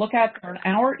take a look at. They're an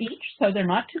hour each, so they're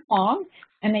not too long,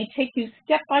 and they take you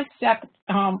step by step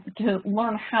to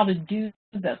learn how to do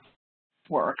this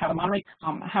work, how to moderate,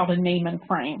 how to name and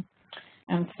frame.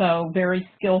 And so very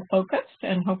skill focused,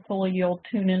 and hopefully you'll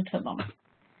tune into them.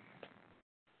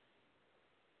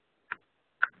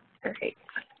 Great.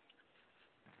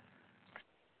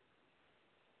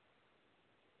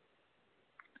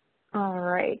 All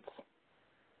right.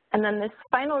 And then this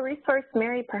final resource,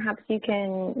 Mary, perhaps you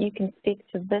can speak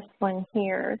to this one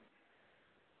here.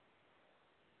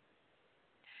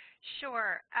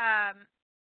 Sure.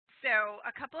 So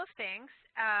a couple of things.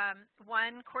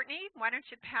 One, Courtney, why don't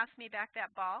you pass me back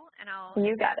that ball, and I'll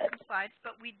you got it. Some slides.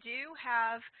 But we do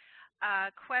have a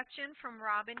question from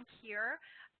Robin here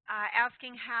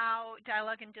asking how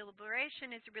dialogue and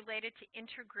deliberation is related to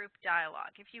intergroup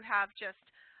dialogue. If you have just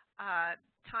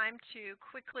time to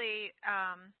quickly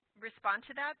respond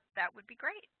to that, that would be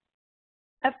great.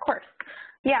 Of course.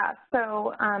 Yeah,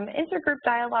 so intergroup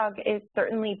dialogue is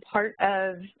certainly part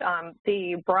of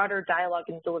the broader dialogue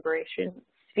and deliberation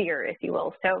sphere, if you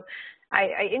will. So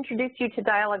I introduced you to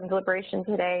dialogue and deliberation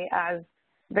today as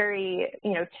very,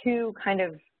 two kind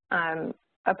of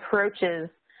approaches,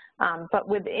 but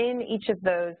within each of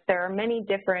those, there are many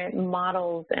different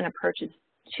models and approaches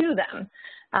to them.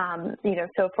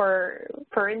 So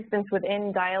for instance,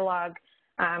 within dialogue,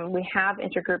 we have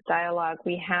intergroup dialogue,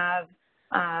 we have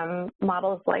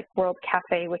models like World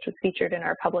Cafe, which was featured in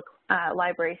our public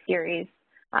library series,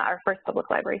 our first public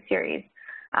library series.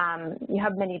 You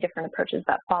have many different approaches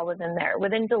that fall within there.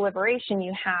 Within deliberation,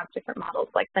 you have different models,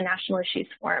 like the National Issues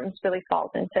Forums really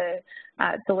falls into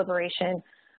deliberation,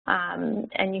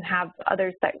 and you have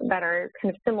others that are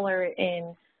kind of similar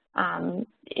in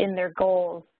their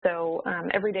goals. So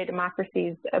Everyday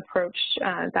Democracy's approach,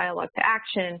 dialogue to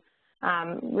action,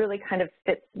 really kind of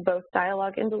fits both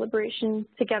dialogue and deliberation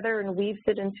together and weaves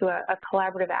it into a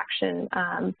collaborative action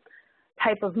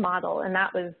type of model, and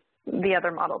that was the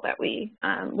other model that we've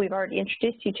already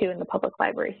introduced you to in the public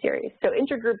library series. So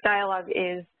intergroup dialogue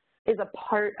is a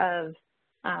part of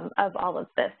all of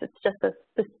this. It's just a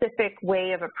specific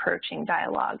way of approaching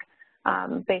dialogue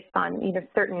based on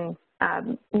certain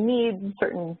needs,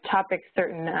 certain topics,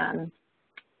 certain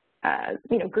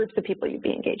groups of people you'd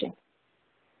be engaging.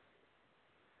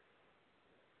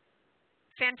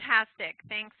 Fantastic.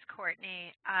 Thanks,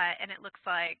 Courtney. And it looks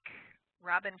like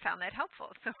Robin found that helpful,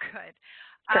 so good.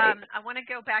 I want to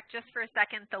go back just for a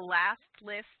second. The last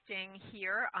listing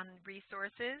here on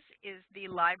resources is the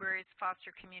library's Foster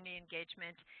Community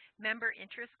Engagement Member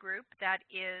Interest Group. That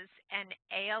is an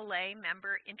ALA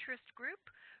member interest group.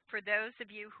 For those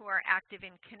of you who are active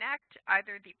in Connect,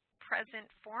 either the present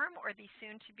form or the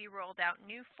soon-to-be rolled out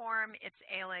new form, it's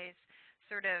ALA's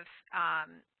sort of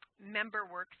member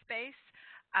workspace.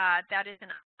 That is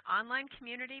an online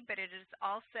community, but it is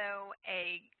also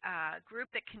a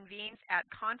group that convenes at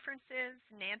conferences.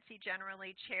 Nancy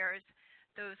generally chairs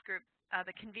those groups,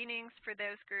 the convenings for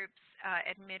those groups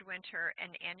at midwinter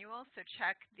and annual. So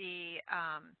check the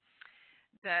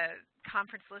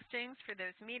conference listings for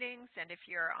those meetings, and if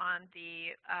you're on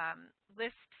the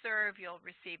listserv, you'll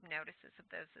receive notices of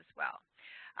those as well.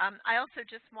 I also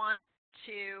just want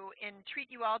to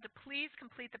entreat you all to please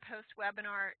complete the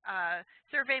post-webinar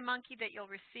SurveyMonkey that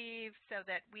you'll receive so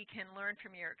that we can learn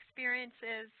from your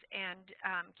experiences and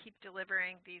keep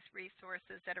delivering these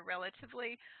resources at a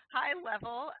relatively high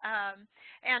level.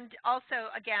 And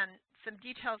also, again, some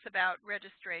details about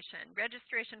registration.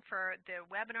 Registration for the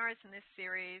webinars in this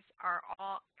series are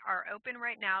open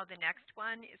right now. The next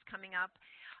one is coming up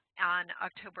on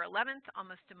October 11th,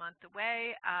 almost a month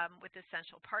away, with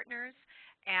Essential Partners.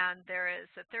 And there is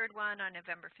a third one on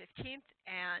November 15th.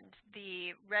 And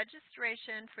the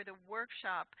registration for the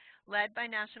workshop led by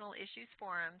National Issues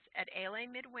Forums at ALA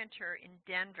Midwinter in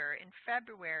Denver in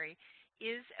February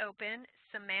is open.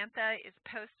 Samantha is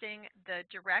posting the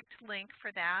direct link for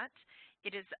that.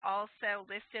 It is also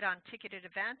listed on ticketed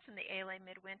events in the ALA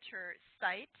Midwinter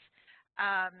site.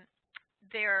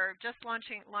 They're just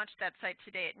launched that site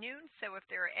today at noon, so if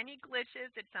there are any glitches,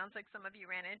 it sounds like some of you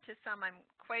ran into some, I'm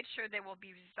quite sure they will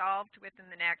be resolved within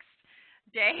the next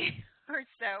day or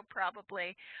so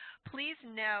probably. Please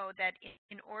know that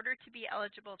in order to be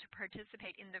eligible to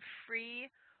participate in the free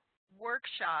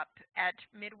workshop at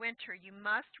Midwinter, you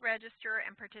must register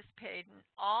and participate in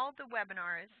all the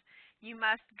webinars. You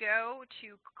must go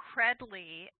to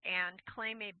Credly and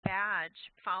claim a badge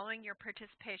following your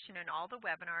participation in all the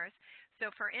webinars. So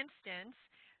for instance,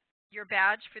 your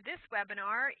badge for this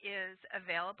webinar is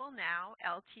available now.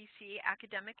 LTC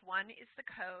Academic 1 is the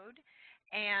code,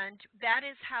 and that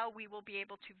is how we will be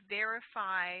able to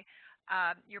verify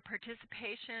your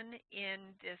participation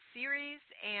in this series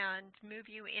and move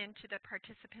you into the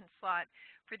participant slot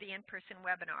for the in-person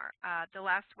webinar. The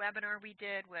last webinar we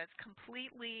did was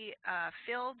completely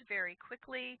filled very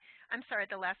quickly. I'm sorry,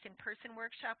 the last in-person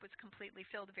workshop was completely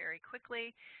filled very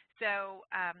quickly. So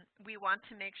we want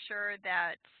to make sure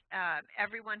that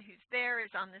everyone who's there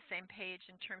is on the same page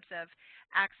in terms of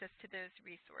access to those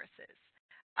resources.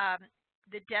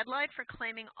 The deadline for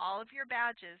claiming all of your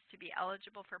badges to be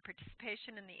eligible for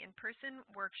participation in the in-person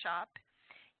workshop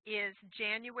is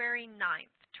January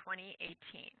 9th,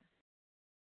 2018.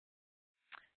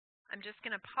 I'm just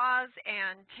going to pause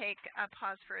and take a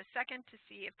pause for a second to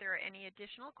see if there are any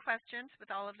additional questions with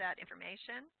all of that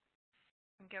information.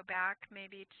 And go back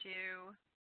maybe to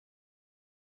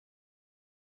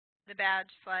the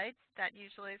badge slides. That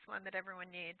usually is one that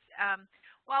everyone needs.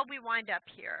 While we wind up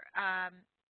here,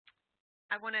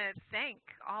 I want to thank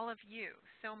all of you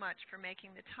so much for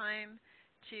making the time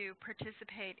to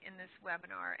participate in this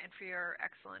webinar and for your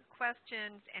excellent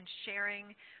questions and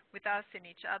sharing with us and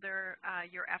each other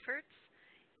your efforts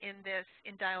in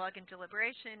dialogue and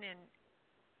deliberation and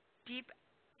deep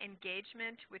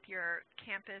engagement with your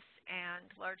campus and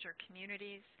larger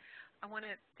communities. I want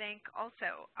to thank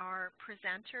also our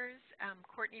presenters,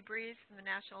 Courtney Breeze from the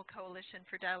National Coalition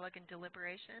for Dialogue and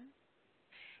Deliberation,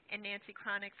 and Nancy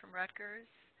Cronick from Rutgers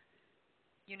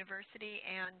University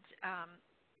and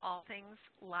all things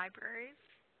libraries.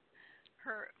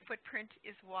 Her footprint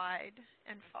is wide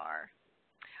and far.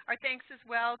 Our thanks as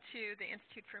well to the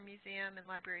Institute for Museum and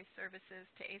Library Services,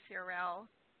 to ACRL,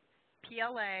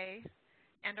 PLA,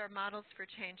 and our Models for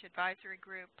Change Advisory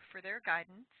Group for their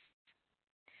guidance.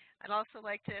 I'd also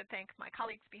like to thank my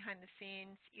colleagues behind the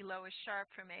scenes, Elois Sharp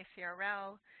from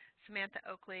ACRL, Samantha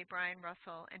Oakley, Brian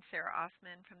Russell, and Sarah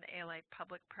Osman from the ALA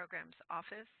Public Programs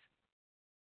Office.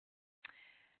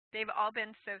 They've all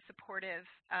been so supportive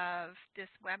of this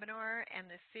webinar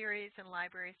and this series in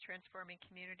Libraries Transforming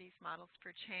Communities Models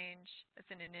for Change as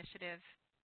an initiative.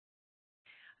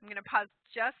 I'm going to pause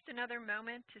just another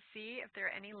moment to see if there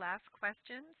are any last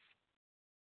questions.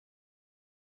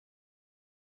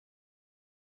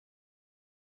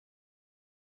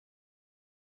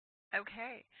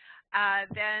 Okay,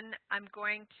 then I'm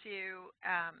going to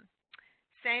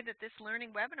say that this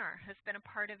learning webinar has been a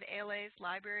part of ALA's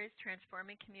Libraries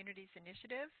Transforming Communities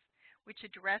initiative, which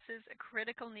addresses a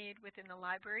critical need within the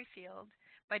library field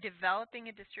by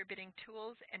developing and distributing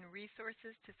tools and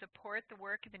resources to support the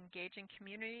work of engaging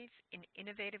communities in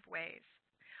innovative ways.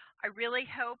 I really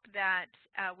hope that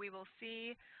we will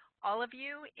see all of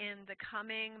you in the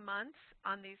coming months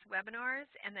on these webinars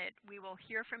and that we will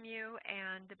hear from you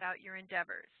and about your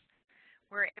endeavors.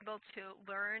 We're able to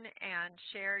learn and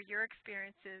share your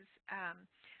experiences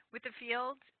with the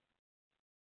field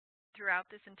throughout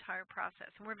this entire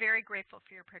process. And we're very grateful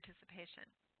for your participation.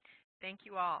 Thank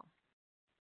you all.